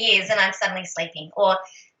 20 years and I'm suddenly sleeping. Or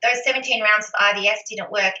those 17 rounds of IVF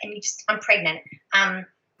didn't work and I'm pregnant. I'm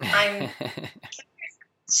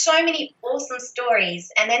so many awesome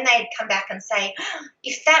stories. And then they'd come back and say,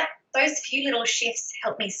 if those few little shifts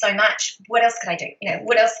helped me so much, what else could I do?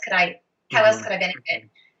 How else could I benefit?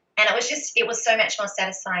 And it was so much more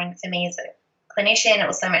satisfying for me as a clinician. It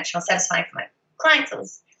was so much more satisfying for my clients. It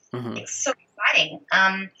was so exciting.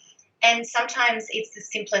 And sometimes it's the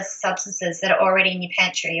simplest substances that are already in your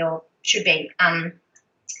pantry, or should be,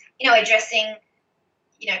 addressing,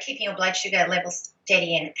 keeping your blood sugar levels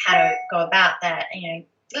steady and how to go about that.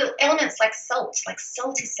 Little elements like salt. Like,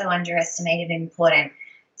 salt is so underestimated and important.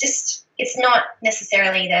 Just, it's not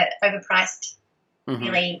necessarily the overpriced,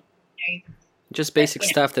 really, just basic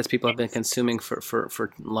stuff that people have been consuming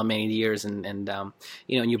for many years, and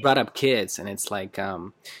you brought up kids, and it's like,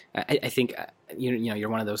 I think you're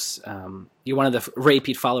one of those, you're one of the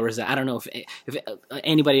repeat followers that, I don't know if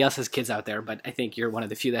anybody else has kids out there, but I think you're one of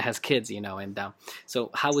the few that has kids, and so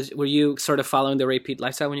were you sort of following the repeat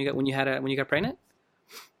lifestyle when you got pregnant?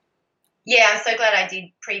 Yeah, I'm so glad I did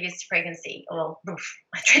previous to pregnancy. Or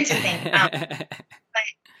I dread to think. But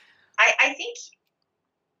I think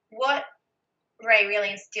what Ray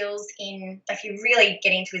really instills in, if you really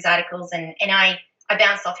get into his articles, and I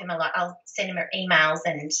bounce off him a lot. I'll send him emails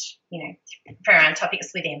and, throw around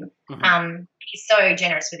topics with him. He's so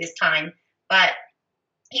generous with his time. But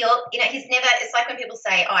he's never, it's like when people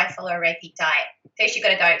say, oh, I follow a repeat diet. First you've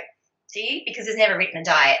got to go, do you? Because there's never written a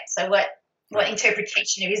diet. So what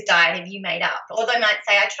interpretation of his diet have you made up? Or they might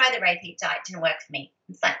say, I tried the repeat diet, didn't work for me.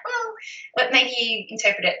 It's like, well, but maybe you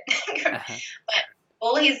interpret it. But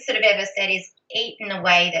all he's sort of ever said is eat in a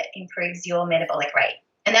way that improves your metabolic rate.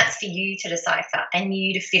 And that's for you to decipher and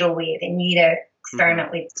you to fiddle with and you to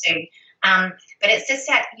experiment with too. But it's just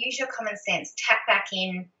that, use your common sense, tap back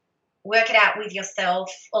in, work it out with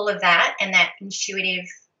yourself, all of that, and that intuitive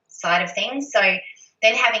side of things. So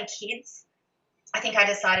then having kids, I think I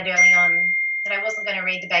decided early on that I wasn't going to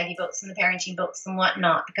read the baby books and the parenting books and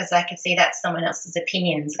whatnot, because I could see that someone else's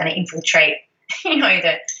opinions going to infiltrate,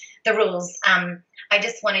 the rules. I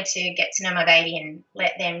just wanted to get to know my baby and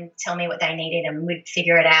let them tell me what they needed, and we'd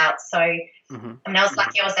figure it out. So, I was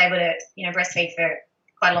lucky I was able to, breastfeed for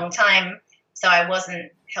quite a long time. So I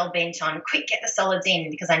wasn't hell-bent on quick, get the solids in,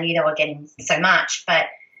 because I knew they were getting so much. But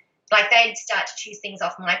like, they'd start to choose things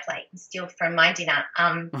off my plate and steal from my dinner.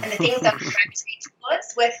 And the things that I gravitated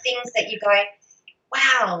towards were things that you go,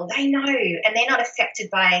 wow, they know, and they're not affected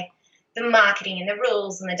by the marketing and the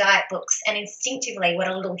rules and the diet books, and instinctively what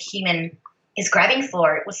a little human is grabbing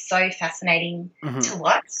for. It was so fascinating to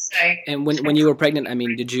watch. So, and when you were pregnant, I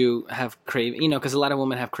mean, did you have because a lot of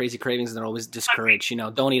women have crazy cravings and they're always discouraged,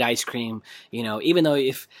 don't eat ice cream, even though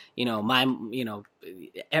if,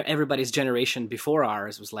 everybody's generation before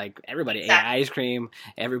ours was like, everybody ate ice cream,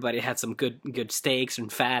 everybody had some good steaks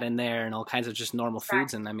and fat in there and all kinds of just normal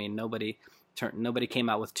foods. And I mean, nobody came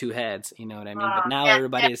out with two heads, you know what I mean? But now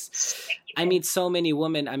everybody's, I meet so many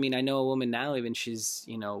women. I mean, I know a woman now, even she's,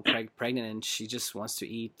 pregnant, and she just wants to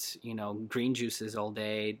eat, green juices all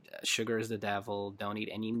day. Sugar is the devil. Don't eat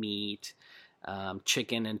any meat,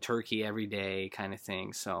 chicken and turkey every day kind of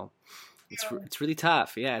thing. So it's really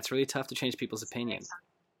tough. Yeah, it's really tough to change people's opinions.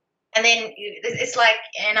 And then it's like,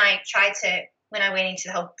 and I tried to, when I went into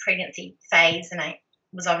the whole pregnancy phase and I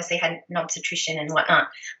was obviously had an obstetrician and whatnot,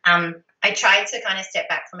 I tried to kind of step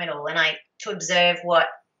back from it all and to observe what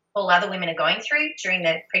all other women are going through during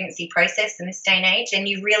the pregnancy process in this day and age. And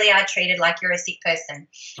you really are treated like you're a sick person,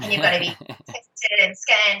 and you've got to be tested and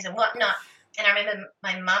scanned and whatnot. And I remember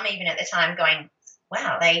my mum even at the time going,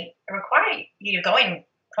 wow, they require you to go in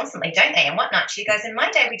constantly, don't they, and whatnot. She goes, in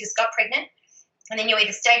my day we just got pregnant, and then you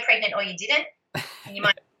either stay pregnant or you didn't, and you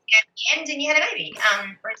might get at the end and you had a baby.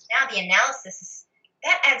 Whereas now the analysis,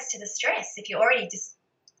 that adds to the stress. If you already just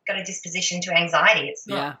got a disposition to anxiety, it's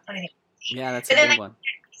not anything. Yeah, that's a big one.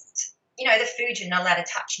 You know, the food you're not allowed to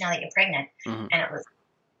touch now that you're pregnant, and it was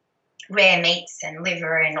rare meats and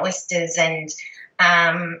liver and oysters and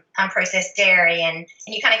unprocessed dairy, and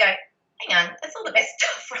you kind of go, hang on, that's all the best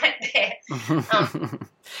stuff right there.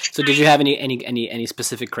 So did you have any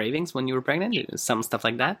specific cravings when you were pregnant? Some stuff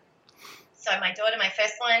like that? So my daughter, my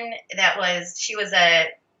first one, she was a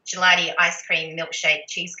gelati ice cream milkshake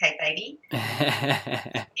cheesecake baby.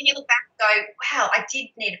 And you look back and go, wow, I did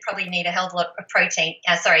probably need a hell of a lot of protein,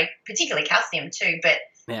 particularly calcium too, but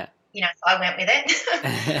you know, so I went with it.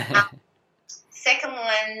 Second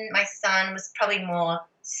one, my son, was probably more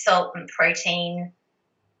salt and protein,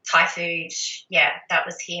 Thai food. Yeah, that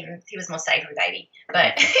was him. He was more savory baby.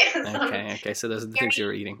 But it was, okay. So those are the things you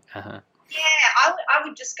were eating. Yeah, I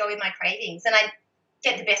would just go with my cravings, and I'd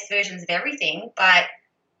get the best versions of everything. But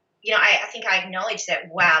you know, I think I acknowledge that,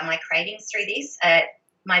 wow, my cravings through this,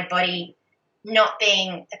 my body not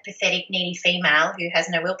being a pathetic, needy female who has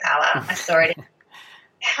no willpower, I saw it.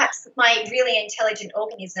 Perhaps my really intelligent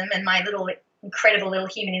organism and my little incredible little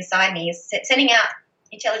human inside me is sending out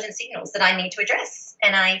intelligent signals that I need to address.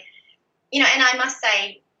 And I must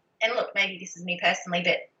say, and look, maybe this is me personally,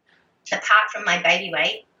 but apart from my baby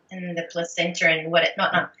weight and the placenta and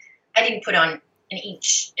I didn't put on an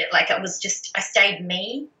inch. I stayed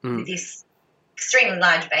me with this extremely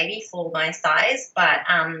large baby for my size. But,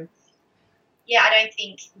 I don't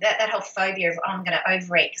think that whole phobia of, I'm going to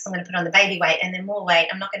overeat because I'm going to put on the baby weight and then more weight,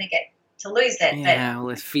 I'm not going to get to lose it. Yeah, well,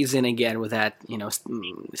 it feeds in again with that, you know,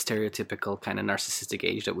 stereotypical kind of narcissistic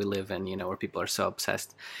age that we live in, you know, where people are so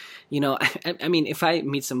obsessed. You know, I mean, if I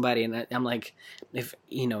meet somebody and I'm like, if,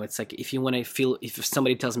 you know, it's like, if you want to feel, if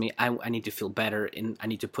somebody tells me I need to feel better and I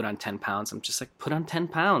need to put on 10 pounds, I'm just like, put on 10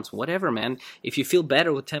 pounds, whatever, man. If you feel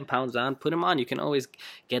better with 10 pounds on, put them on. You can always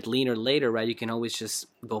get leaner later, right? You can always just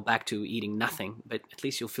go back to eating nothing, but at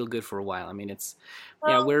least you'll feel good for a while. I mean, it's,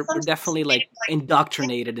 we're definitely like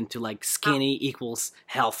indoctrinated into like skinny equals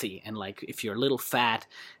healthy. And like, if you're a little fat,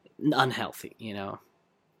 unhealthy, you know?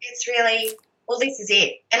 It's really, well, this is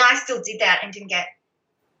it. And I still did that and didn't get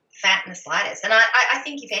fat in the slightest. And I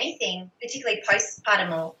think, if anything, particularly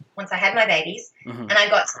postpartum or once I had my babies, and I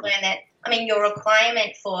got to learn that, I mean, your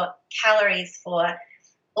requirement for calories, for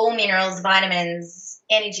all minerals, vitamins,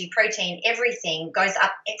 energy, protein, everything goes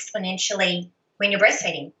up exponentially when you're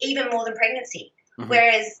breastfeeding, even more than pregnancy.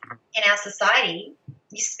 Whereas in our society,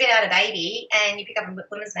 you spit out a baby and you pick up a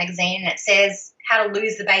women's magazine and it says how to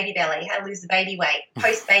lose the baby belly, how to lose the baby weight,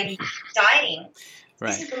 post-baby dieting.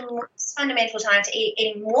 Right. This is the most fundamental time to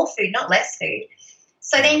eating more food, not less food.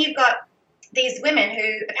 So then you've got these women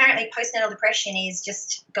who apparently postnatal depression is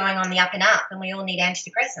just going on the up and up and we all need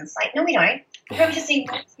antidepressants. Like, no, we don't. We probably just need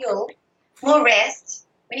more fuel, more rest.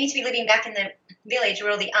 We need to be living back in the village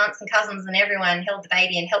where all the aunts and cousins and everyone held the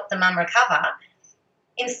baby and helped the mum recover.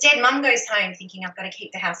 Instead, mum goes home thinking, I've got to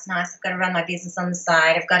keep the house nice, I've got to run my business on the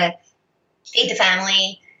side, I've got to feed the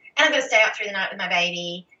family, and I've got to stay up through the night with my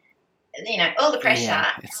baby, you know, all the pressure.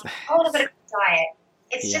 I've got to diet.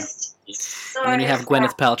 It's just so... And then you have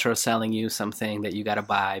Gwyneth Paltrow selling you something that you got to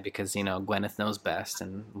buy because, you know, Gwyneth knows best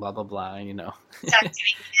and blah, blah, blah, you know. Start doing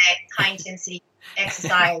high-intensity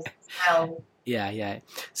exercise as well. Yeah.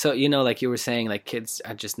 So, you know, like you were saying, like kids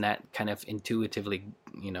are just not kind of intuitively,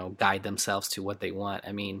 you know, guide themselves to what they want.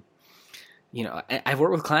 I mean, you know, I've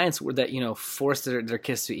worked with clients that, you know, force their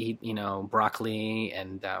kids to eat, you know, broccoli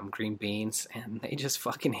and green beans, and they just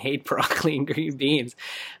fucking hate broccoli and green beans.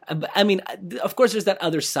 I mean, of course, there's that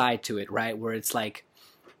other side to it, right? Where it's like,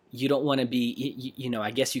 you don't want to be, you know,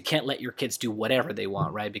 I guess you can't let your kids do whatever they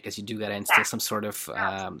want, right? Because you do got to instill some sort of,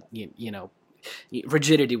 you know,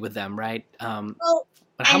 rigidity with them, right?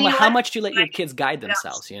 But how much do you let your kids guide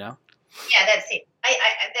themselves, you know? Yeah, that's it. I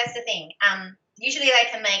that's the thing. Usually they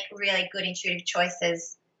can make really good intuitive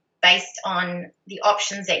choices based on the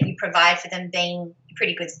options that you provide for them being a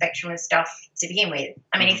pretty good spectrum of stuff to begin with.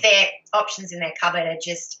 I mean, if their options in their cupboard are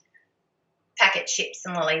just packet chips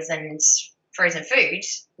and lollies and frozen food,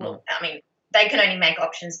 well, I mean, they can only make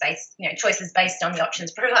choices based on the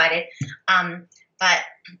options provided. But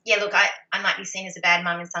yeah, look, I might be seen as a bad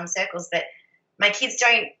mum in some circles, but my kids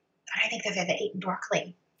I don't think they've ever eaten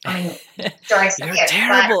broccoli. I mean, sorry, You're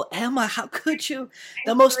terrible, Emma. How could you?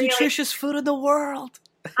 The most nutritious food in the world.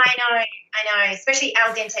 I know. Especially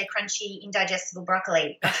al dente, crunchy, indigestible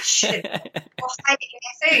broccoli. I should hide it in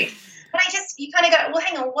their food. But you kind of go, well,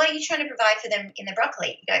 hang on, what are you trying to provide for them in the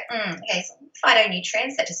broccoli? You go, okay, so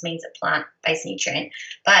phytonutrients, that just means a plant-based nutrient.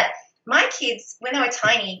 But my kids, when they were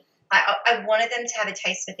tiny, I wanted them to have a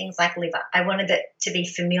taste for things like liver. I wanted it to be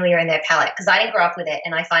familiar in their palate because I didn't grow up with it,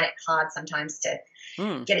 and I find it hard sometimes to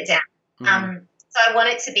get it down. So I want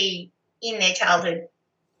it to be in their childhood.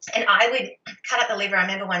 And I would cut up the liver. I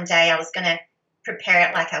remember one day I was going to prepare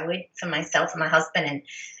it like I would for myself and my husband and,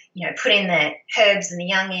 you know, put in the herbs and the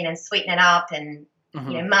young in and sweeten it up and,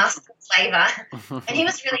 you know, mask the flavour. And he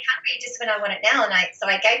was really hungry just when I want it now. So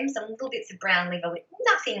I gave him some little bits of brown liver with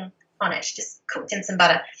nothing on it, just cooked in some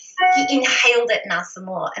butter. He inhaled it and asked for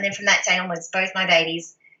more. And then from that day onwards, both my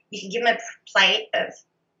babies, you can give them a plate of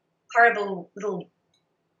horrible little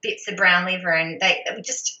bits of brown liver and they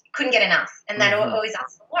just couldn't get enough, and they'd always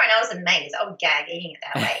ask for more, and I was amazed. I would gag eating it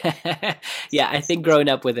that way. Yeah, I think growing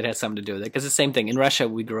up with it has something to do with it, because it's the same thing. In Russia,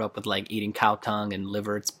 we grew up with like eating cow tongue and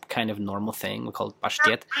liver. It's kind of a normal thing. We call it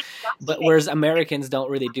pashtet. But whereas Americans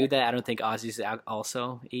don't really do that, I don't think Aussies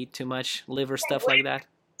also eat too much liver stuff like that.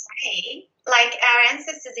 Like our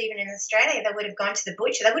ancestors, even in Australia, they would have gone to the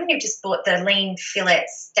butcher. They wouldn't have just bought the lean fillet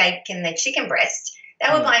steak and the chicken breast.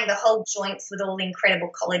 They were buying the whole joints with all the incredible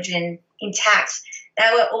collagen intact. They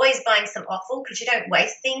were always buying some offal because you don't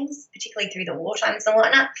waste things, particularly through the war times and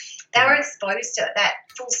whatnot. They were exposed to that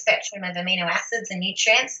full spectrum of amino acids and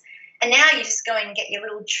nutrients. And now you just go in and get your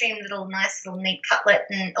little trim, nice little neat cutlet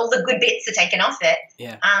and all the good bits are taken off it.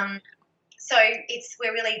 Yeah. So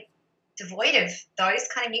we're really devoid of those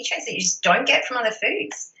kind of nutrients that you just don't get from other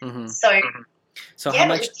foods. So how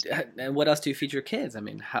much, and what else do you feed your kids? I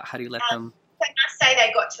mean, how do you let them? I must say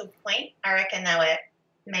they got to a point, I reckon they were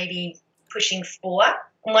maybe pushing 4.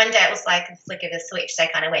 And one day it was like a flick of a switch. They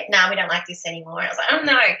kind of went, no, we don't like this anymore. And I was like, oh,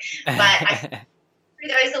 no. But through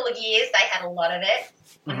those little years, they had a lot of it.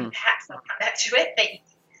 And perhaps I'll come back to it. But,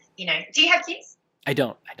 you know, do you have kids? I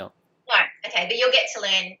don't. No. Okay. But you'll get to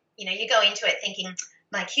learn, you know, you go into it thinking,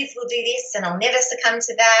 my kids will do this and I'll never succumb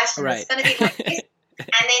to that. And it's going to be like this.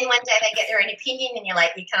 And then one day they get their own opinion and you're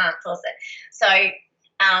like, you can't force it. So,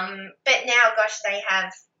 but now, gosh, they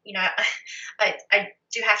have, you know, I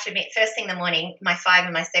do have to admit, first thing in the morning, my 5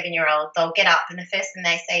 and my 7-year-old, they'll get up and the first thing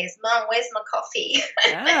they say is, Mom, where's my coffee?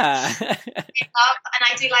 And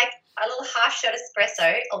I do like a little half shot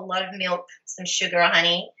espresso, a lot of milk, some sugar or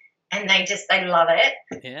honey, and they love it.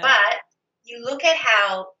 Yeah. But you look at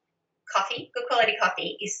how good quality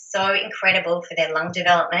coffee is so incredible for their lung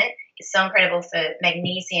development. It's so incredible for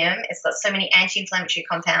magnesium. It's got so many anti-inflammatory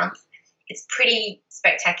compounds. It's pretty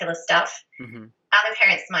spectacular stuff. Other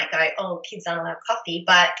parents might go, oh, kids aren't allowed coffee.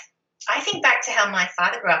 But I think back to how my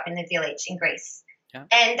father grew up in the village in Greece. Yeah.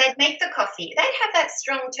 And they'd make the coffee. They'd have that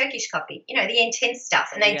strong Turkish coffee, you know, the intense stuff.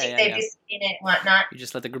 And they'd dip their biscuit in it and whatnot. You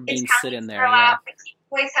just let the beans sit in there. Yeah. The kids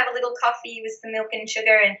always have a little coffee with some milk and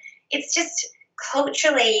sugar. And it's just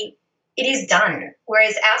culturally, it is done.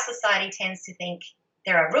 Whereas our society tends to think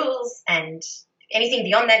there are rules and anything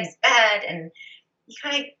beyond that is bad. And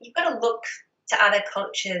you've got to look to other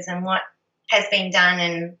cultures and what has been done,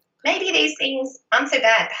 and maybe these things aren't so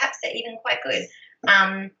bad. Perhaps they're even quite good.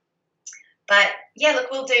 But yeah,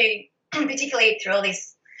 look, we'll do, particularly through all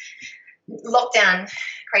this lockdown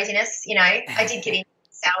craziness, you know, I did get in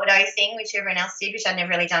sourdough thing, which everyone else did, which I'd never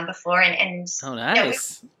really done before. And oh,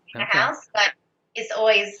 nice. You know, in the house, but it's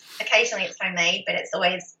always, occasionally it's homemade, but it's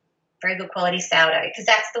always very good quality sourdough, because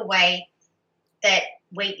that's the way that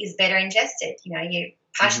wheat is better ingested. You know, you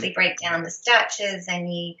partially break down the starches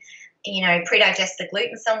and you know, pre-digest the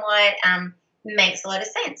gluten somewhat. Makes a lot of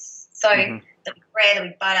sense. So the bread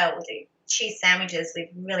with butter, we'll do cheese sandwiches with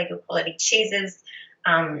really good quality cheeses.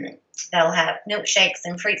 They'll have milkshakes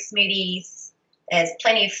and fruit smoothies. There's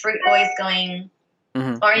plenty of fruit always going.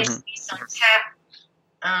 Orange juice on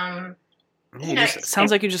tap.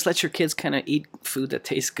 Sounds like you just let your kids kind of eat food that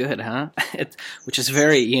tastes good, huh? Which is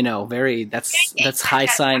very, you know, that's high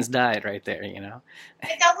science diet right there, you know.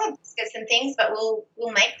 They'll have biscuits and things, but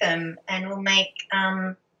we'll make them, and we'll make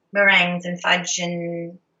meringues and fudge,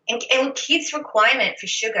 and kids' requirement for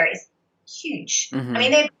sugar is huge. I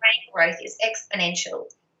mean, their brain growth is exponential,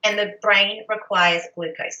 and the brain requires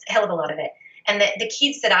glucose, a hell of a lot of it. And the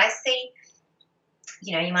kids that I see,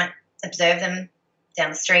 you know, you might observe them down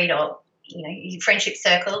the street or, you know, your friendship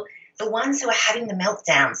circle, the ones who are having the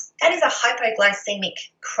meltdowns, that is a hypoglycemic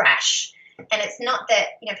crash. And it's not that,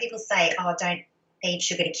 you know, people say, oh, don't feed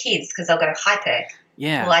sugar to kids because they'll go hyper.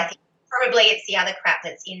 Yeah. Well, I think probably it's the other crap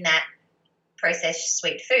that's in that processed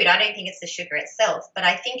sweet food. I don't think it's the sugar itself, but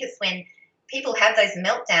I think it's when people have those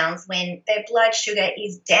meltdowns when their blood sugar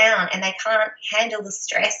is down and they can't handle the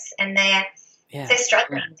stress and they're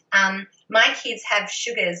struggling. My kids have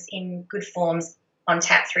sugars in good forms on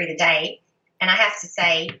tap through the day, and I have to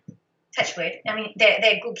say, touch wood, I mean,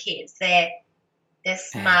 they're good kids. They're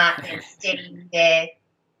smart, they're steady,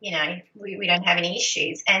 we don't have any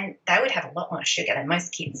issues, and they would have a lot more sugar than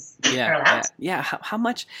most kids are allowed. Yeah.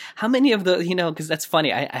 How many of the, because that's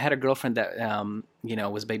funny. I had a girlfriend that,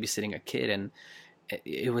 was babysitting a kid, and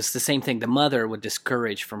it was the same thing. The mother would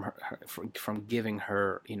discourage from giving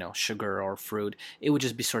her, sugar or fruit. It would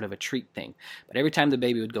just be sort of a treat thing. But every time the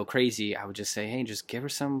baby would go crazy, I would just say, hey, just give her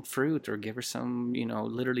some fruit or give her some,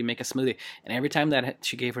 literally make a smoothie. And every time that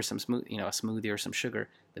she gave her some a smoothie or some sugar,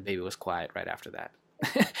 the baby was quiet right after that.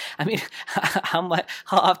 I mean, how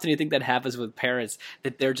often do you think that happens with parents,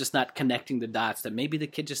 that they're just not connecting the dots, that maybe the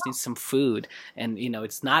kid just needs some food and,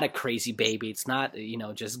 it's not a crazy baby. It's not,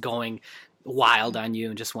 just going wild on you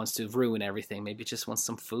and just wants to ruin everything. Maybe it just wants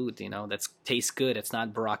some food, that tastes good. It's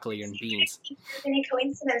not broccoli and beans. It's any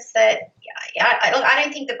coincidence that, I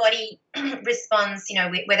don't think the body responds,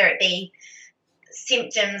 whether it be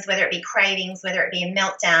symptoms, whether it be cravings, whether it be a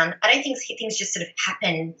meltdown. I don't think things just sort of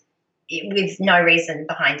happen with no reason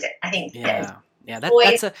behind it. I think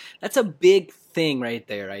that's a big thing right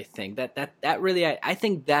there. I think that really, I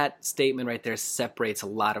think that statement right there separates a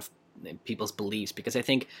lot of people's beliefs, because I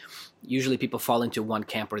think usually people fall into one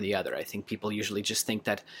camp or the other. I think people usually just think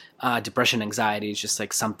that depression, anxiety is just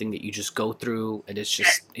like something that you just go through, and it's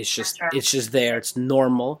just there, it's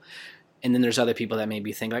normal. And then there's other people that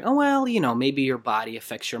maybe think like, oh well, maybe your body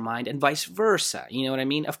affects your mind, and vice versa. You know what I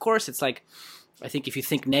mean? Of course, it's like, I think if you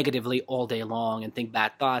think negatively all day long and think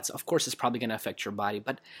bad thoughts, of course it's probably going to affect your body.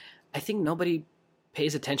 But I think nobody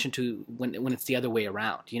pays attention to when it's the other way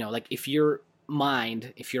around. Like if your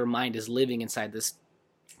mind is living inside this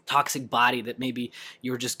toxic body that maybe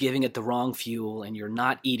you're just giving it the wrong fuel and you're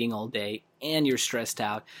not eating all day and you're stressed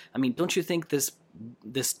out. I mean, don't you think this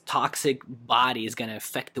toxic body is going to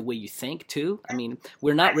affect the way you think too? I mean,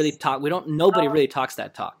 we're not really nobody really talks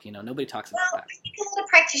that talk, nobody talks about that. I think a lot of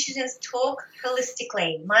practitioners talk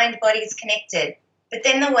holistically, mind, body is connected, but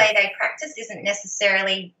then the way they practice isn't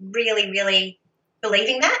necessarily really, really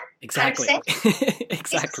believing that. Exactly.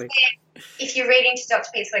 Exactly. If you read into Dr.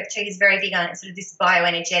 Peter's work too, he's very big on sort of this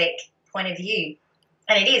bioenergetic point of view,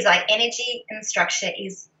 and it is like energy and structure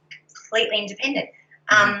is completely independent.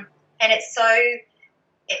 And it's so,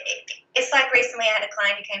 it's like recently I had a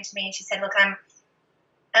client who came to me and she said, look, I'm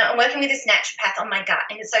working with this naturopath on my gut,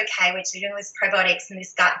 and it's okay, we're doing this probiotics and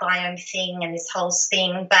this gut biome thing and this whole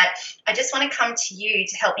thing, but I just want to come to you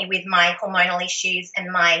to help me with my hormonal issues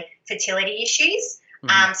and my fertility issues.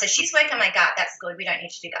 So she's working my gut, that's good, we don't need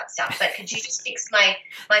to do gut stuff, but could you just fix my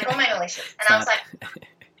hormonal issues? And I was like,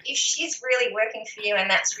 if she's really working for you and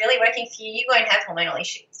that's really working for you, you won't have hormonal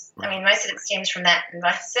issues. Right. I mean, most of it stems from that and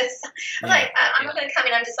vice versa. I'm not going to come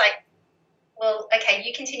in, I'm just like, well, okay,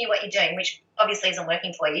 you continue what you're doing, which obviously isn't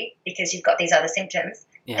working for you because you've got these other symptoms,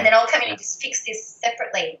 and then I'll come in and just fix this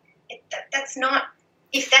separately. That's not,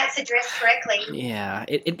 if that's addressed correctly. Yeah,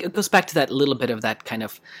 it goes back to that little bit of that kind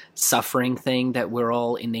of suffering thing that we're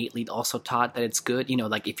all innately also taught that it's good.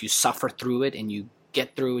 Like if you suffer through it and you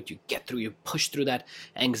get through it, you push through that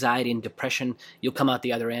anxiety and depression, you'll come out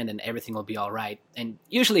the other end and everything will be all right. And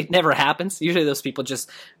usually it never happens. Usually those people just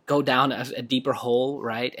go down a deeper hole,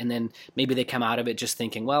 right? And then maybe they come out of it just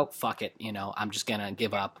thinking, well, fuck it, I'm just going to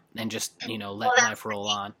give up and just, let life roll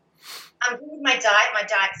on. I'm doing my diet. My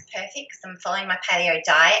diet's perfect because I'm following my paleo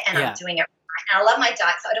diet and I'm doing it right. And I love my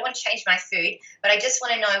diet, so I don't want to change my food, but I just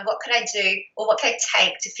want to know what could I do or what could I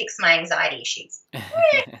take to fix my anxiety issues.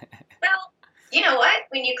 Well, you know what?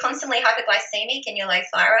 When you're constantly hypoglycemic and you're low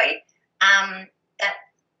thyroid, that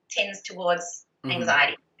tends towards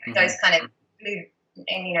anxiety, those kind of mood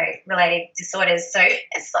and related disorders. So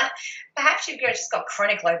it's like perhaps you've just got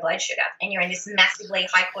chronic low blood sugar and you're in this massively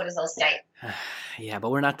high cortisol state. Yeah, but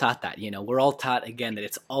we're not taught that. We're all taught again that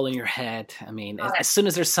it's all in your head. I mean, as soon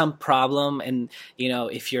as there's some problem, and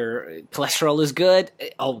if your cholesterol is good,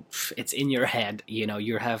 it's in your head.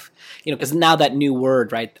 You have, because now that new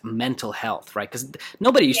word, right? Mental health, right? Because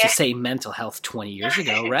nobody used to say mental health 20 years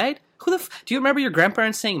ago, right? Do you remember your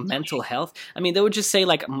grandparents saying mental health? I mean, they would just say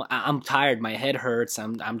like, I'm tired, my head hurts,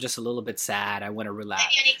 I'm just a little bit sad, I want to relax.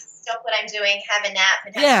 Maybe I need to stop what I'm doing, have a nap,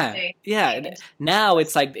 and have some food. Yeah. Now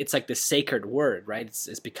it's like this sacred word, right?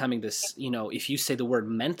 It's becoming this, if you say the word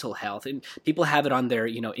mental health, and people have it on their,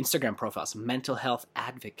 Instagram profiles, mental health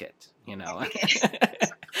advocate, and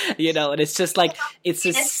it's just like, it's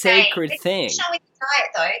a sacred thing. It's not with diet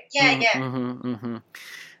though. Yeah. Mm-hmm.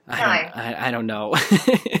 I don't know.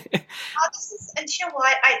 And you know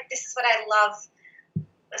what? This is what I love,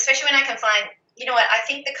 especially when I can find, I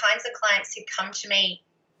think the kinds of clients who come to me,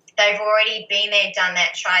 they've already been there, done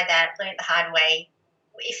that, tried that, learned the hard way.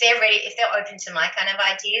 If they're ready, if they're open to my kind of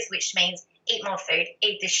ideas, which means eat more food,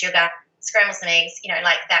 eat the sugar, scramble some eggs,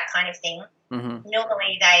 like that kind of thing. Mm-hmm.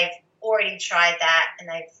 Normally they've already tried that and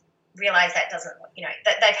they've realized that doesn't,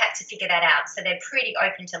 that they've had to figure that out. So they're pretty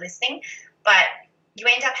open to listening. But you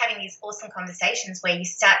end up having these awesome conversations where you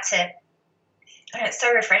start to, it's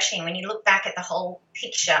so refreshing when you look back at the whole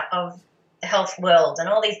picture of the health world and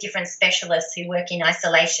all these different specialists who work in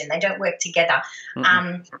isolation. They don't work together.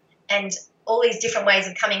 Mm-hmm. And all these different ways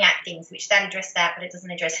of coming at things, which that address that, but it doesn't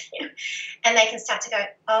address And they can start to go,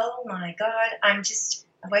 oh my God, I've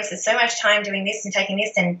wasted so much time doing this and taking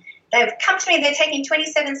this. And they've come to me, they're taking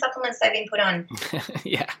 27 supplements they've been put on.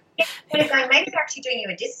 Yeah. They're going, maybe they're actually doing you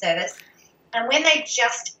a disservice. And when they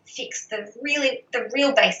just fix the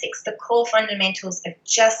real basics, the core fundamentals of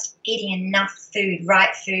just eating enough food,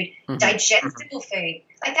 right food, mm-hmm. digestible food.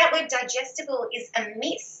 Like that word digestible is a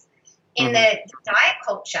myth in the diet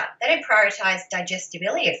culture. They don't prioritize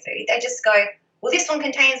digestibility of food. They just go, well, this one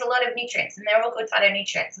contains a lot of nutrients and they're all good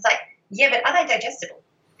phytonutrients. It's like, yeah, but are they digestible?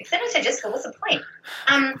 If they're not digestible, what's the point?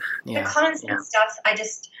 The common sense stuff, I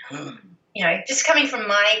just, just coming from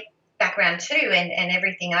my background too and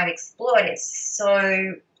everything I've explored, it's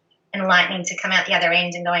so enlightening to come out the other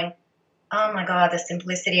end and going, oh my God, the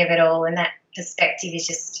simplicity of it all, and that perspective is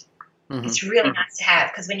just it's really nice to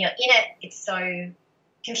have, because when you're in it, it's so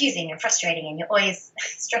confusing and frustrating and you're always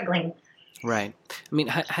struggling. Right. I mean,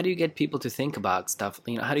 how do you get people to think about stuff?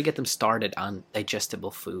 How do you get them started on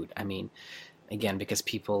digestible food? I mean, again, because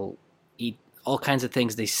people eat all kinds of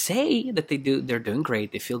things. They say that they're doing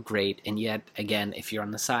great, they feel great, and yet, again, if you're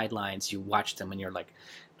on the sidelines, you watch them and you're like,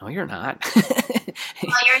 no, you're not.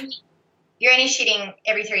 Well, you're only shitting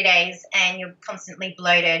every 3 days and you're constantly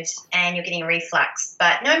bloated and you're getting reflux.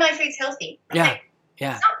 But no, my food's healthy. Yeah.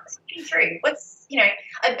 It's not getting through. But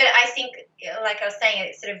I think, like I was saying,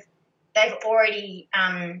 it's sort of, they've already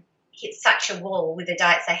hit such a wall with the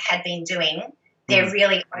diets they had been doing. They're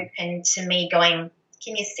really open to me going,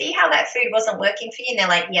 can you see how that food wasn't working for you? And they're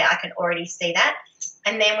like, yeah, I can already see that.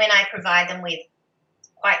 And then when I provide them with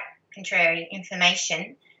quite contrary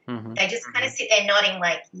information, they just kind of sit there nodding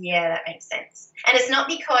like, yeah, that makes sense. And it's not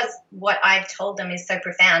because what I've told them is so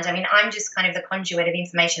profound. I mean, I'm just kind of the conduit of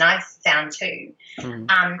information I've found too.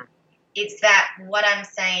 It's that what I'm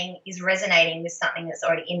saying is resonating with something that's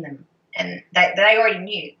already in them, and they already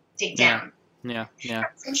knew deep down. Yeah.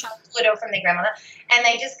 From childhood or from their grandmother. And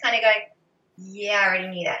they just kind of go, yeah, I already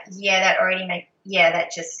knew that. Yeah, that already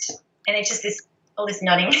that just, and it's just all this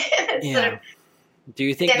nodding. Sort of, do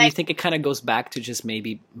you think it kind of goes back to just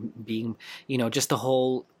maybe being, just the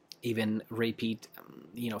whole even repeat,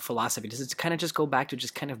 philosophy? Does it kind of just go back to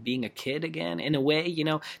just kind of being a kid again in a way,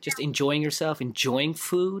 just enjoying yourself, enjoying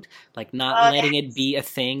food, like not letting it be a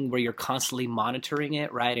thing where you're constantly monitoring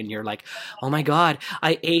it, right? And you're like, oh my God,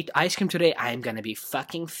 I ate ice cream today, I'm going to be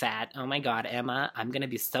fucking fat. Oh my God, Emma, I'm going to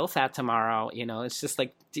be so fat tomorrow. It's just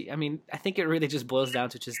like, I mean, I think it really just boils down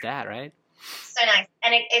to just that, right? So nice.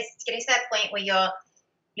 And it's getting to that point where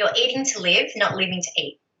you're eating to live, not living to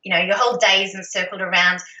eat. Your whole day is encircled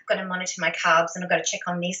around, I've got to monitor my carbs and I've got to check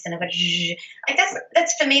on this and I've got to, like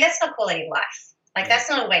that's for me, that's not quality of life. Like that's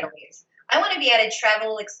not a way to live. I want to be able to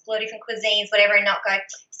travel, explore different cuisines, whatever, and not go,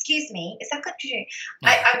 excuse me, is that good to do?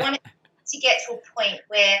 I want to get to a point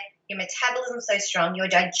where your metabolism's so strong, your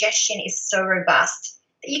digestion is so robust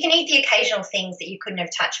that you can eat the occasional things that you couldn't have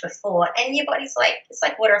touched before, and your body's like, it's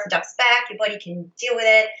like water off a duck's back. Your body can deal with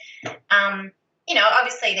it.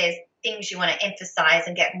 Obviously there's things you want to emphasize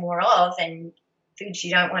and get more of, and foods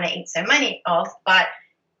you don't want to eat so many of, but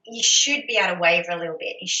you should be able to waver a little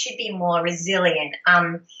bit. You should be more resilient.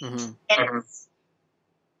 And I don't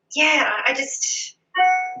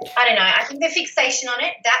know. I think the fixation on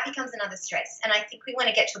it, that becomes another stress. And I think we want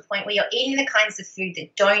to get to a point where you're eating the kinds of food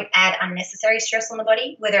that don't add unnecessary stress on the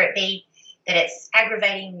body, whether it be that it's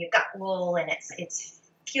aggravating your gut wall and it's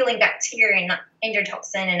fueling bacteria and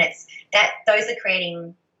endotoxin, and it's that those are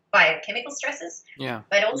creating biochemical stresses,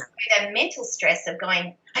 but also the mental stress of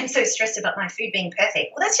going, I'm so stressed about my food being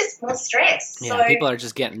perfect. Well, that's just more stress. Yeah, so, people are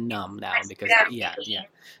just getting numb now because, yeah.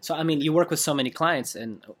 So, I mean, you work with so many clients,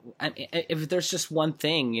 and if there's just one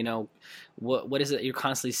thing, what is it you're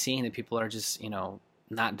constantly seeing that people are just,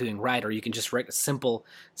 not doing right, or you can just write a simple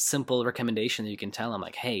recommendation that you can tell them,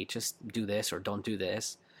 like, hey, just do this or don't do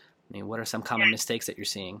this. I mean, what are some common mistakes that you're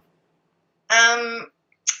seeing?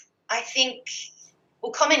 I think,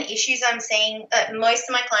 common issues I'm seeing, most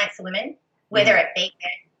of my clients are women, whether it be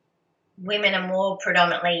that women are more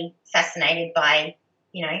predominantly fascinated by,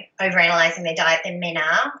 overanalyzing their diet than men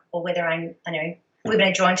are, or whether women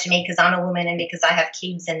are drawn to me because I'm a woman and because I have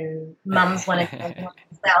kids and mums want to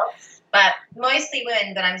as well. But mostly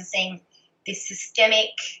women, but I'm seeing this systemic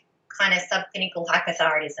kind of subclinical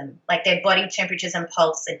hypothyroidism, like their body temperatures and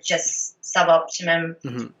pulse are just suboptimum.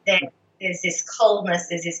 There's this coldness,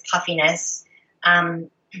 there's this puffiness, and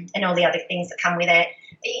all the other things that come with it.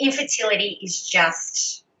 Infertility is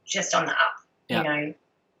just on the up, Women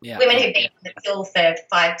who've been on the pill for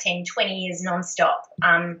 5, 10, 20 years nonstop,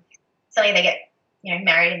 suddenly they get,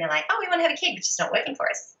 married and they're like, oh, we want to have a kid, but it's just not working for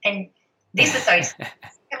us. And this is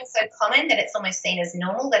becoming so common that it's almost seen as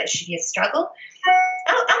normal, that it should be a struggle.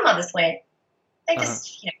 Our mothers weren't. They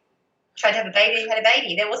just, tried to have a baby, had a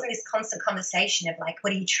baby. There wasn't this constant conversation of like,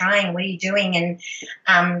 what are you trying? What are you doing?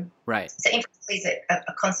 And right. So infertility is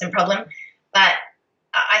a constant problem. But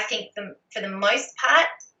I think for the most part,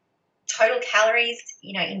 total calories,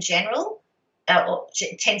 in general,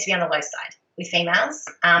 tend to be on the low side with females.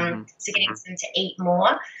 So getting them to eat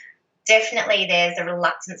more. Definitely there's a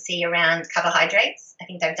reluctancy around carbohydrates. I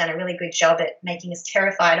think they've done a really good job at making us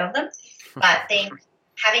terrified of them. But then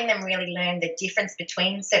having them really learn the difference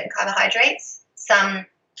between certain carbohydrates. Some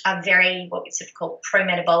are very, what we sort of call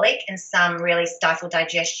pro-metabolic, and some really stifle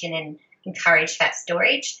digestion and encourage fat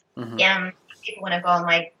storage. People want to go on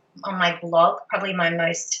my blog, probably my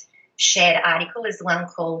most shared article is the one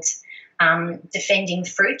called Defending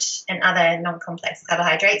Fruit and Other Non-Complex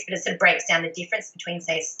Carbohydrates, but it sort of breaks down the difference between,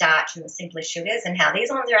 say, starch and the simpler sugars and how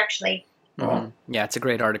these ones are actually Yeah, it's a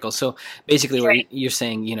great article. So basically what you're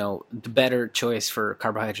saying, the better choice for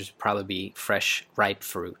carbohydrates would probably be fresh, ripe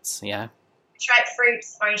fruits, yeah? Ripe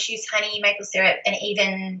fruits, orange juice, honey, maple syrup, and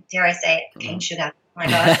even, dare I say it, cane sugar. Oh my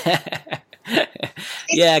God.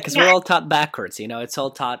 Yeah, because we're all taught backwards, it's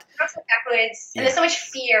all taught. Backwards, and there's so much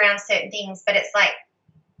fear around certain things, but it's like,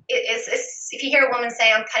 it's if you hear a woman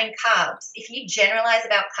say, I'm cutting carbs, if you generalize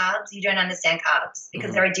about carbs, you don't understand carbs,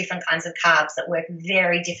 because there are different kinds of carbs that work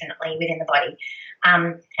very differently within the body.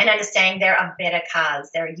 And understanding there are better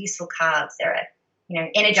carbs, there are useful carbs, there are,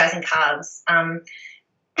 energizing carbs.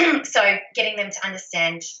 So getting them to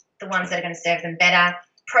understand the ones that are going to serve them better.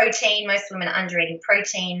 Protein, most women are under eating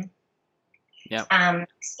protein.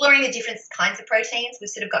 Exploring the different kinds of proteins. We've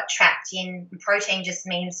sort of got trapped in protein just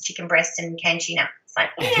means chicken breast and canned tuna. It's like,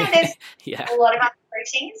 there's a lot of other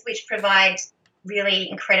proteins which provide really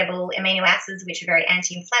incredible amino acids which are very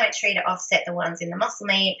anti-inflammatory to offset the ones in the muscle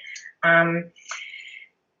meat. So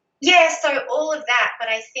all of that, but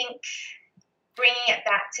I think bringing it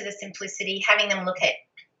back to the simplicity, having them look at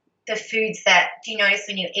the foods that, do you notice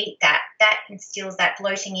when you eat that instills that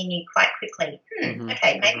bloating in you quite quickly.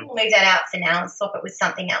 Okay, maybe we'll move that out for now and swap it with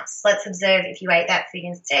something else. Let's observe if you ate that food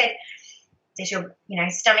instead, does your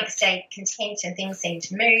stomach stay content and things seem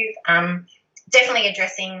to move? Definitely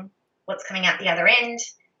addressing what's coming out the other end,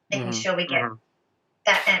 making sure we get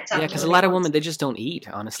that amped up. Yeah, because a lot of women, they just don't eat,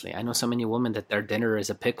 honestly. I know so many women that their dinner is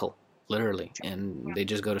a pickle, literally, and they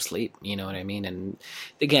just go to sleep, you know what I mean? And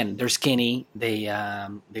again, they're skinny, they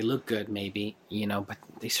look good maybe, but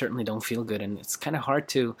they certainly don't feel good, and it's kind of hard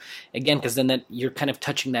to, again, because then that you're kind of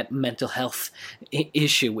touching that mental health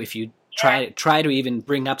issue if you try to even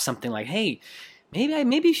bring up something like, hey,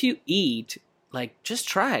 maybe if you eat, like, just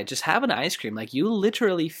try it, just have an ice cream, like, you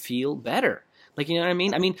literally feel better. Like, you know what I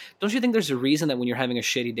mean? I mean, don't you think there's a reason that when you're having a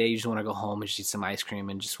shitty day, you just want to go home and just eat some ice cream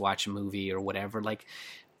and just watch a movie or whatever? Like,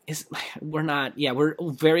 we're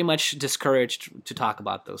very much discouraged to talk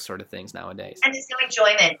about those sort of things nowadays. And there's no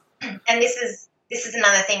enjoyment. And this is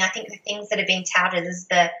another thing. I think the things that have been touted as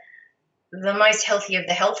the most healthy of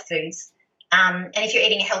the health foods. And if you're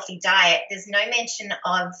eating a healthy diet, there's no mention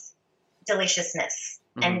of deliciousness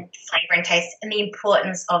and flavor and taste and the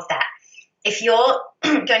importance of that. If you're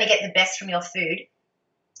going to get the best from your food,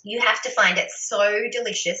 you have to find it so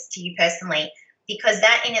delicious to you personally, because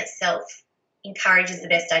that in itself encourages the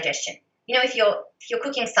best digestion. If you're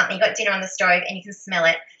cooking something, you've got dinner on the stove and you can smell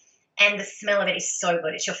it, and the smell of it is so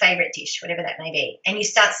good, it's your favorite dish, whatever that may be, and you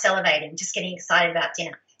start salivating, just getting excited about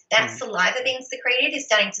dinner. that saliva being secreted is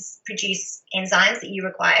starting to produce enzymes that you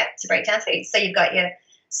require to break down food. So you've got your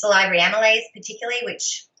salivary amylase particularly,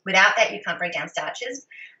 which without that you can't break down starches.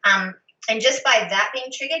 And just by that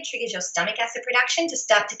being triggered, triggers your stomach acid production to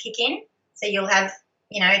start to kick in. So you'll have,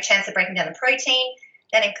 a chance of breaking down the protein.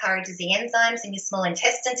 That encourages the enzymes in your small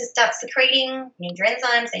intestine to start secreting. You need your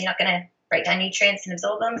enzymes, so you're not going to break down nutrients and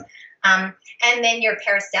absorb them. And then your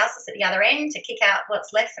peristalsis at the other end to kick out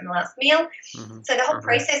what's left from the last meal. So the whole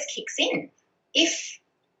process kicks in. If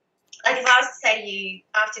I was to say to you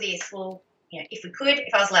after this, well,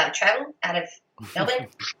 if I was allowed to travel out of Melbourne,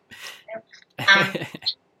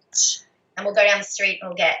 and we'll go down the street and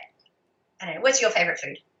we'll get, I don't know, what's your favourite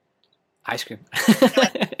food? Ice cream.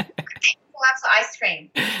 For ice cream.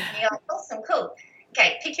 And you're like, awesome, cool.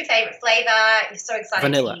 Okay, pick your favourite flavour. You're so excited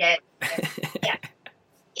Vanilla. to eat it. Yeah.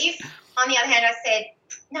 If, on the other hand, I said,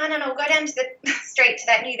 no, we'll go down to the street to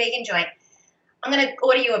that new vegan joint. I'm going to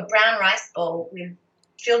order you a brown rice bowl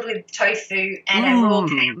filled with tofu and a raw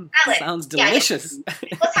kale salad. Sounds delicious.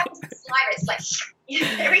 Yeah, what's happened to the saliva? It's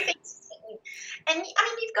like everything's... And,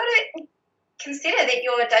 you've got to consider that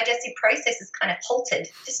your digestive process is kind of halted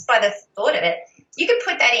just by the thought of it. You could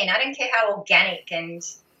put that in. I don't care how organic and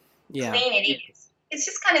clean it is. It's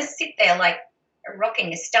just kind of sit there like a rock in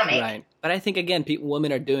your stomach. Right. But I think, again,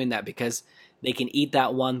 women are doing that because they can eat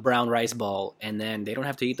that one brown rice ball and then they don't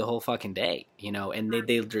have to eat the whole fucking day, and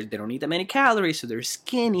they don't eat that many calories, so they're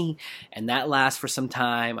skinny, and that lasts for some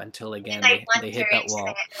time until, again, they hit that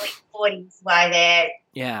wall. Early 40s while they're...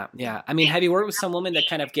 Yeah. I mean, have you worked with some women that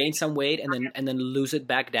kind of gain some weight and then lose it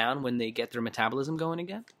back down when they get their metabolism going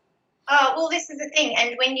again? Oh, well, this is the thing.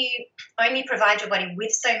 And when you only provide your body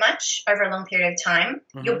with so much over a long period of time,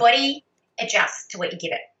 your body adjusts to what you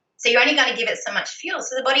give it. So you're only going to give it so much fuel.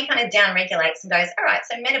 So the body kind of down-regulates and goes, all right,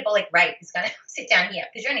 so metabolic rate is going to sit down here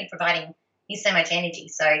because you're only providing me so much energy.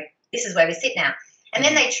 So this is where we sit now. And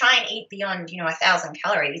then they try and eat beyond, 1,000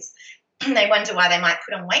 calories. And they wonder why they might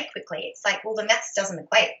put on weight quickly. It's like, well, the maths doesn't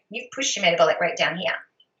equate. You've pushed your metabolic rate down here.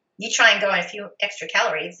 You try and go on a few extra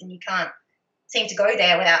calories and you can't seem to go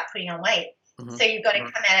there without putting on weight. So you've got to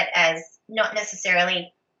come at it as not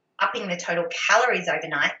necessarily upping the total calories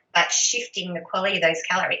overnight, but shifting the quality of those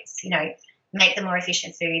calories, make them more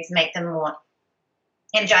efficient foods, make them more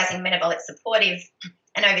energizing, metabolic supportive.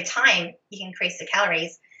 And over time, you can increase the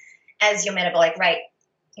calories as your metabolic rate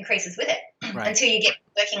increases with it until you get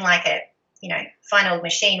working like a, fine old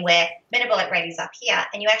machine where metabolic rate is up here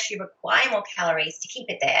and you actually require more calories to keep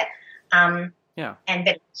it there. And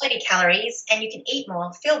better quality calories, and you can eat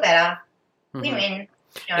more, feel better, win-win.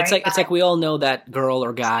 It's like we all know that girl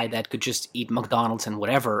or guy that could just eat McDonald's and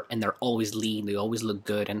whatever, and they're always lean, they always look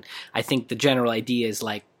good. And I think the general idea is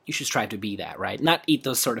like you should strive to be that, right? Not eat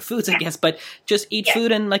those sort of foods, I guess, but just eat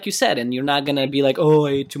food, and like you said, and you're not gonna be like, oh,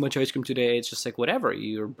 I ate too much ice cream today. It's just like whatever.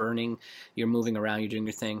 You're burning, you're moving around, you're doing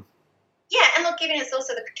your thing. Yeah, and look, given it's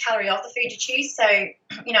also the calorie of the food you choose, so,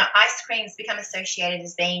 ice cream's become associated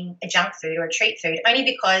as being a junk food or a treat food only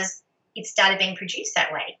because it started being produced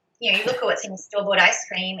that way. You look at what's in store-bought ice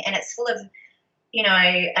cream and it's full of,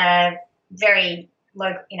 very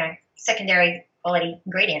low, secondary quality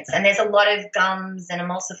ingredients. And there's a lot of gums and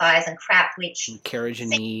emulsifiers and crap, which... And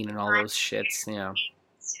carrageenan and all those shits,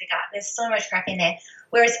 There's so much crap in there.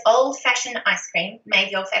 Whereas old-fashioned ice cream,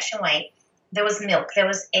 made the old-fashioned way, there was milk, there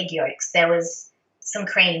was egg yolks, there was some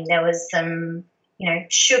cream, there was some,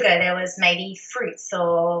 sugar, there was maybe fruits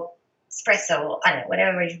or espresso or, I don't know,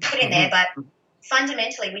 whatever you put in there. But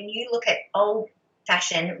fundamentally, when you look at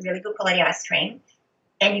old-fashioned, really good quality ice cream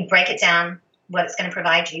and you break it down, what it's going to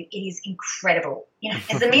provide you, it is incredible.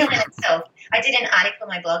 As a meal in itself. I did an article on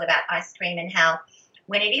my blog about ice cream and how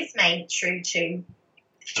when it is made true to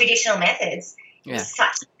traditional methods, it's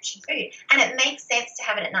such a nutritious food. And it makes sense to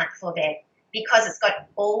have it at night before bed, because it's got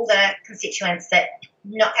all the constituents that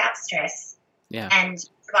knock out stress and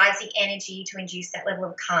provides the energy to induce that level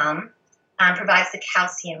of calm, provides the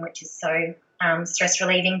calcium, which is so stress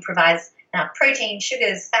relieving, provides protein,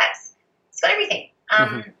 sugars, fats. It's got everything.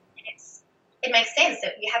 It makes sense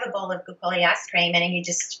that you have a bowl of good quality ice cream and you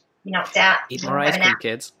just knocked out. Eat more ice cream,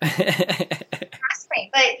 kids. Ice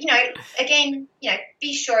cream. But, again,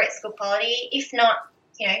 be sure it's good quality. If not,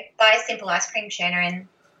 buy a simple ice cream churner, and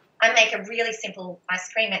I make a really simple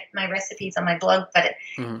ice cream. My recipe's on my blog, but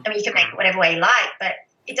you can make it whatever way you like, but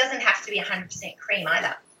it doesn't have to be 100% cream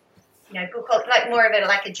either. Good quality, like more of it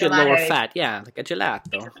like a gelato. Good lower fat, like a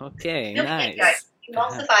gelato. Okay, nice.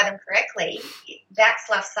 Emulsify them correctly, that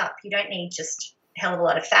fluffs up. You don't need just a hell of a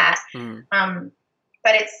lot of fat.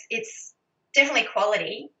 But it's definitely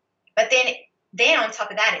quality. But then on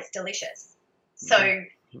top of that, it's delicious. So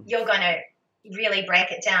you're going to really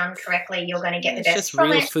break it down correctly, you're going to get the best just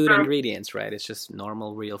from real it. food ingredients, right? It's just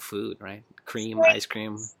normal, real food, right? Cream, ice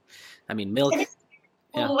cream. I mean, milk.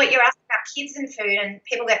 Well, what you're asking about kids and food, and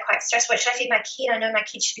people get quite stressed. What should I feed my kid? I know my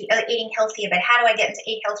kid should be eating healthier, but how do I get them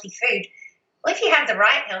to eat healthy food? Well, if you have the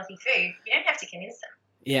right healthy food, you don't have to convince them.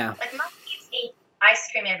 Yeah. Like my kids eat ice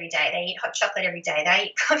cream every day. They eat hot chocolate every day. They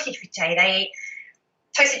eat coffee every day. They eat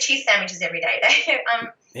toasted cheese sandwiches every day.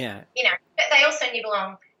 But they also nibble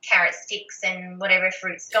on carrot sticks and whatever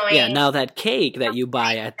fruits going. Yeah, now that cake that you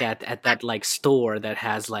buy at that like store that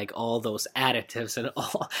has like all those additives and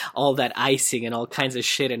all that icing and all kinds of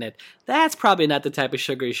shit in it, that's probably not the type of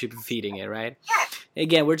sugar you should be feeding it, right? Yeah.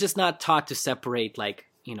 Again, we're just not taught to separate like,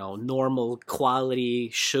 normal quality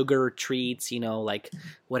sugar treats, like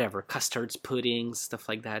whatever, custards, puddings, stuff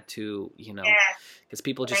like that to, because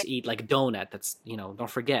people just eat like a donut that's, don't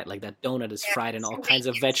forget, like that donut is fried in all kinds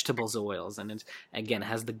of vegetables oils, and it, again,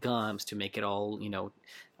 has the gums to make it all,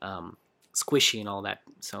 squishy and all that.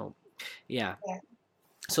 So, yeah.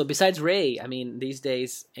 So besides Ray, I mean, these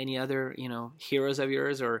days, any other, heroes of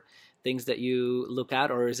yours or things that you look at,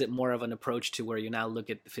 or is it more of an approach to where you now look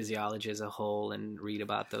at the physiology as a whole and read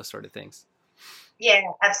about those sort of things? Yeah,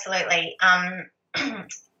 absolutely. And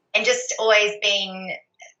just always being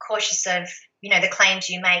cautious of, the claims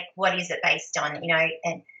you make. What is it based on?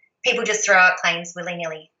 And people just throw out claims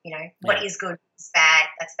willy-nilly. What is good is bad.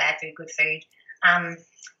 That's bad food, good food. Coming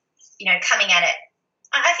at it.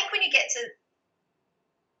 I think when you get to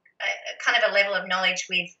a kind of a level of knowledge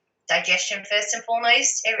with digestion first and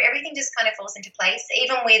foremost, everything just kind of falls into place.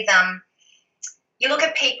 Even with you look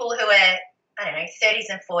at people who are, I don't know, 30s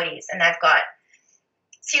and 40s, and they've got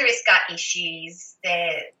serious gut issues,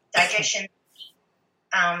 their digestion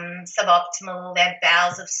suboptimal, their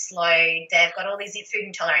bowels have slowed, they've got all these food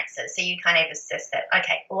intolerances. So you kind of assess that,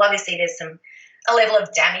 okay, well, obviously there's a level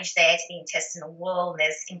of damage there to the intestinal wall, and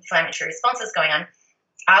there's inflammatory responses going on.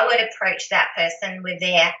 I would approach that person with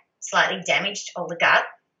their slightly damaged older gut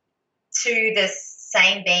to the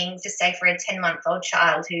same being, just say for a 10-month-old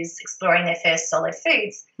child who's exploring their first solid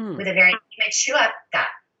foods with a very immature gut.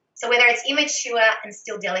 So whether it's immature and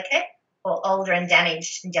still delicate or older and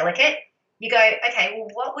damaged and delicate, you go, okay, well,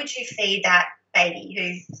 what would you feed that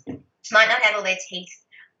baby who might not have all their teeth?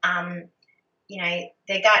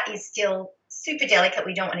 Their gut is still super delicate.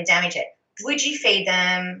 We don't want to damage it. Would you feed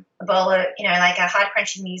them a bowl of, like a hard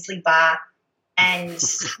crunchy muesli bar and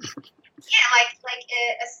like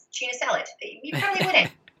a tuna salad? You probably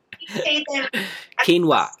wouldn't. You feed them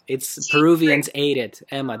quinoa. It's Peruvians ate it,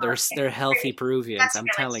 Emma. They're healthy Peruvians. I'm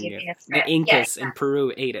telling you, the Incas in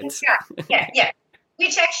Peru ate it. Yeah.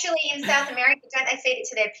 Which actually in South America, don't they feed it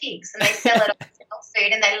to their pigs and they sell it as health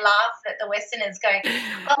food, and they laugh that the Westerners go,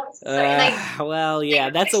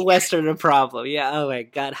 that's a Westerner problem. Yeah, oh my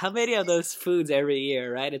God. How many of those foods every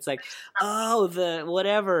year, right? It's like, the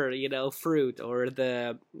whatever, fruit or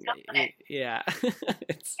the, yeah.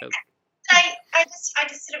 It's so I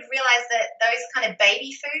just sort of realized that those kind of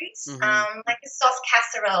baby foods, like a soft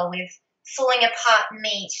casserole with falling apart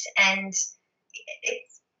meat, and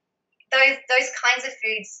it's those kinds of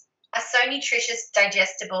foods are so nutritious,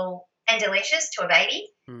 digestible, and delicious to a baby.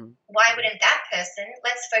 Why wouldn't that person?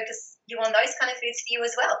 Let's focus you on those kind of foods for you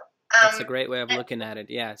as well. That's a great way of looking at it.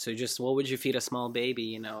 Yeah. So just what would you feed a small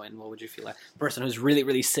baby, and what would you feed a person who's really,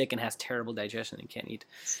 really sick and has terrible digestion and can't eat?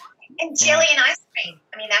 And jelly and ice cream.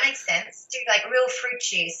 I mean, that makes sense. Do like real fruit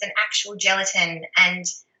juice and actual gelatin and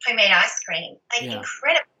homemade ice cream.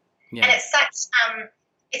 Incredible. Yeah. And it's such,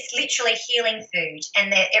 it's literally healing food,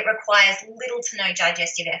 and it requires little to no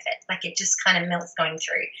digestive effort. Like it just kind of melts going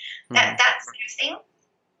through. That sort of thing,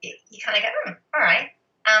 you kind of go, all right.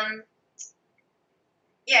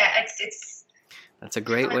 It's that's a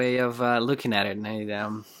great way of looking at it. And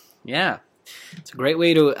it's a great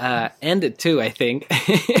way to end it too, I think.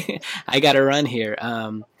 I got to run here.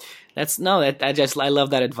 I love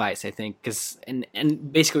that advice, I think, because and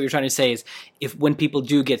basically what you're trying to say is when people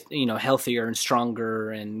do get healthier and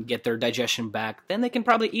stronger and get their digestion back, then they can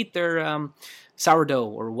probably eat their sourdough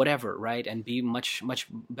or whatever, right, and be much, much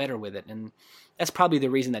better with it. And that's probably the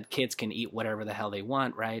reason that kids can eat whatever the hell they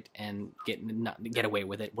want, right, and get away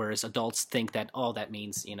with it, whereas adults think that that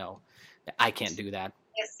means I can't do that.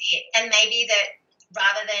 That's it. And maybe that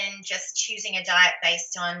rather than just choosing a diet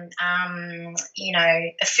based on,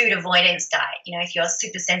 a food avoidance diet, if you're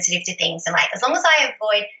super sensitive to things and as long as I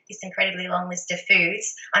avoid this incredibly long list of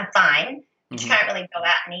foods, I'm fine. But you can't really go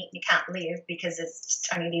out and eat. You can't live because there's just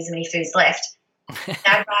only these many foods left.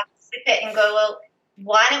 I'd rather flip it and go, well,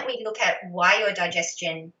 why don't we look at why your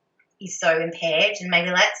digestion is so impaired, and maybe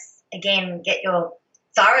let's, again, get your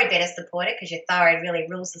thyroid better supported because your thyroid really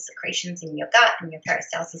rules the secretions in your gut and your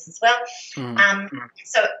peristalsis as well.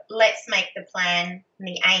 So let's make the plan and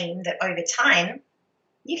the aim that over time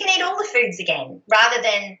you can eat all the foods again rather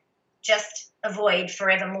than just avoid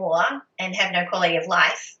forevermore and have no quality of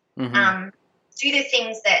life. Do the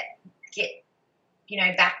things that get,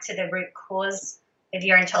 back to the root cause of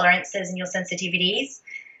your intolerances and your sensitivities,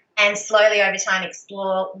 and slowly over time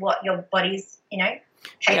explore what your body's,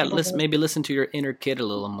 capable of. Maybe listen to your inner kid a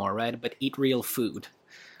little more, right? But eat real food.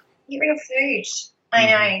 Eat real food.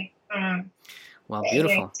 I know. Well,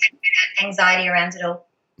 beautiful. Anxiety around it all.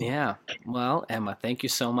 Yeah. Well, Emma, thank you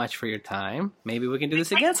so much for your time. Maybe we can do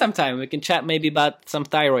this again sometime. We can chat maybe about some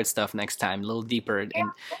thyroid stuff next time, a little deeper and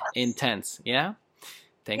intense. Yeah?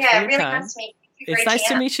 Thanks for your really time. Nice to meet you. It's nice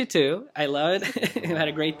to meet you too. I love it. We had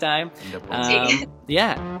a great time.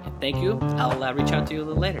 Yeah. Thank you. I'll reach out to you a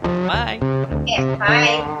little later. Bye. Yeah,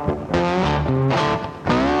 bye.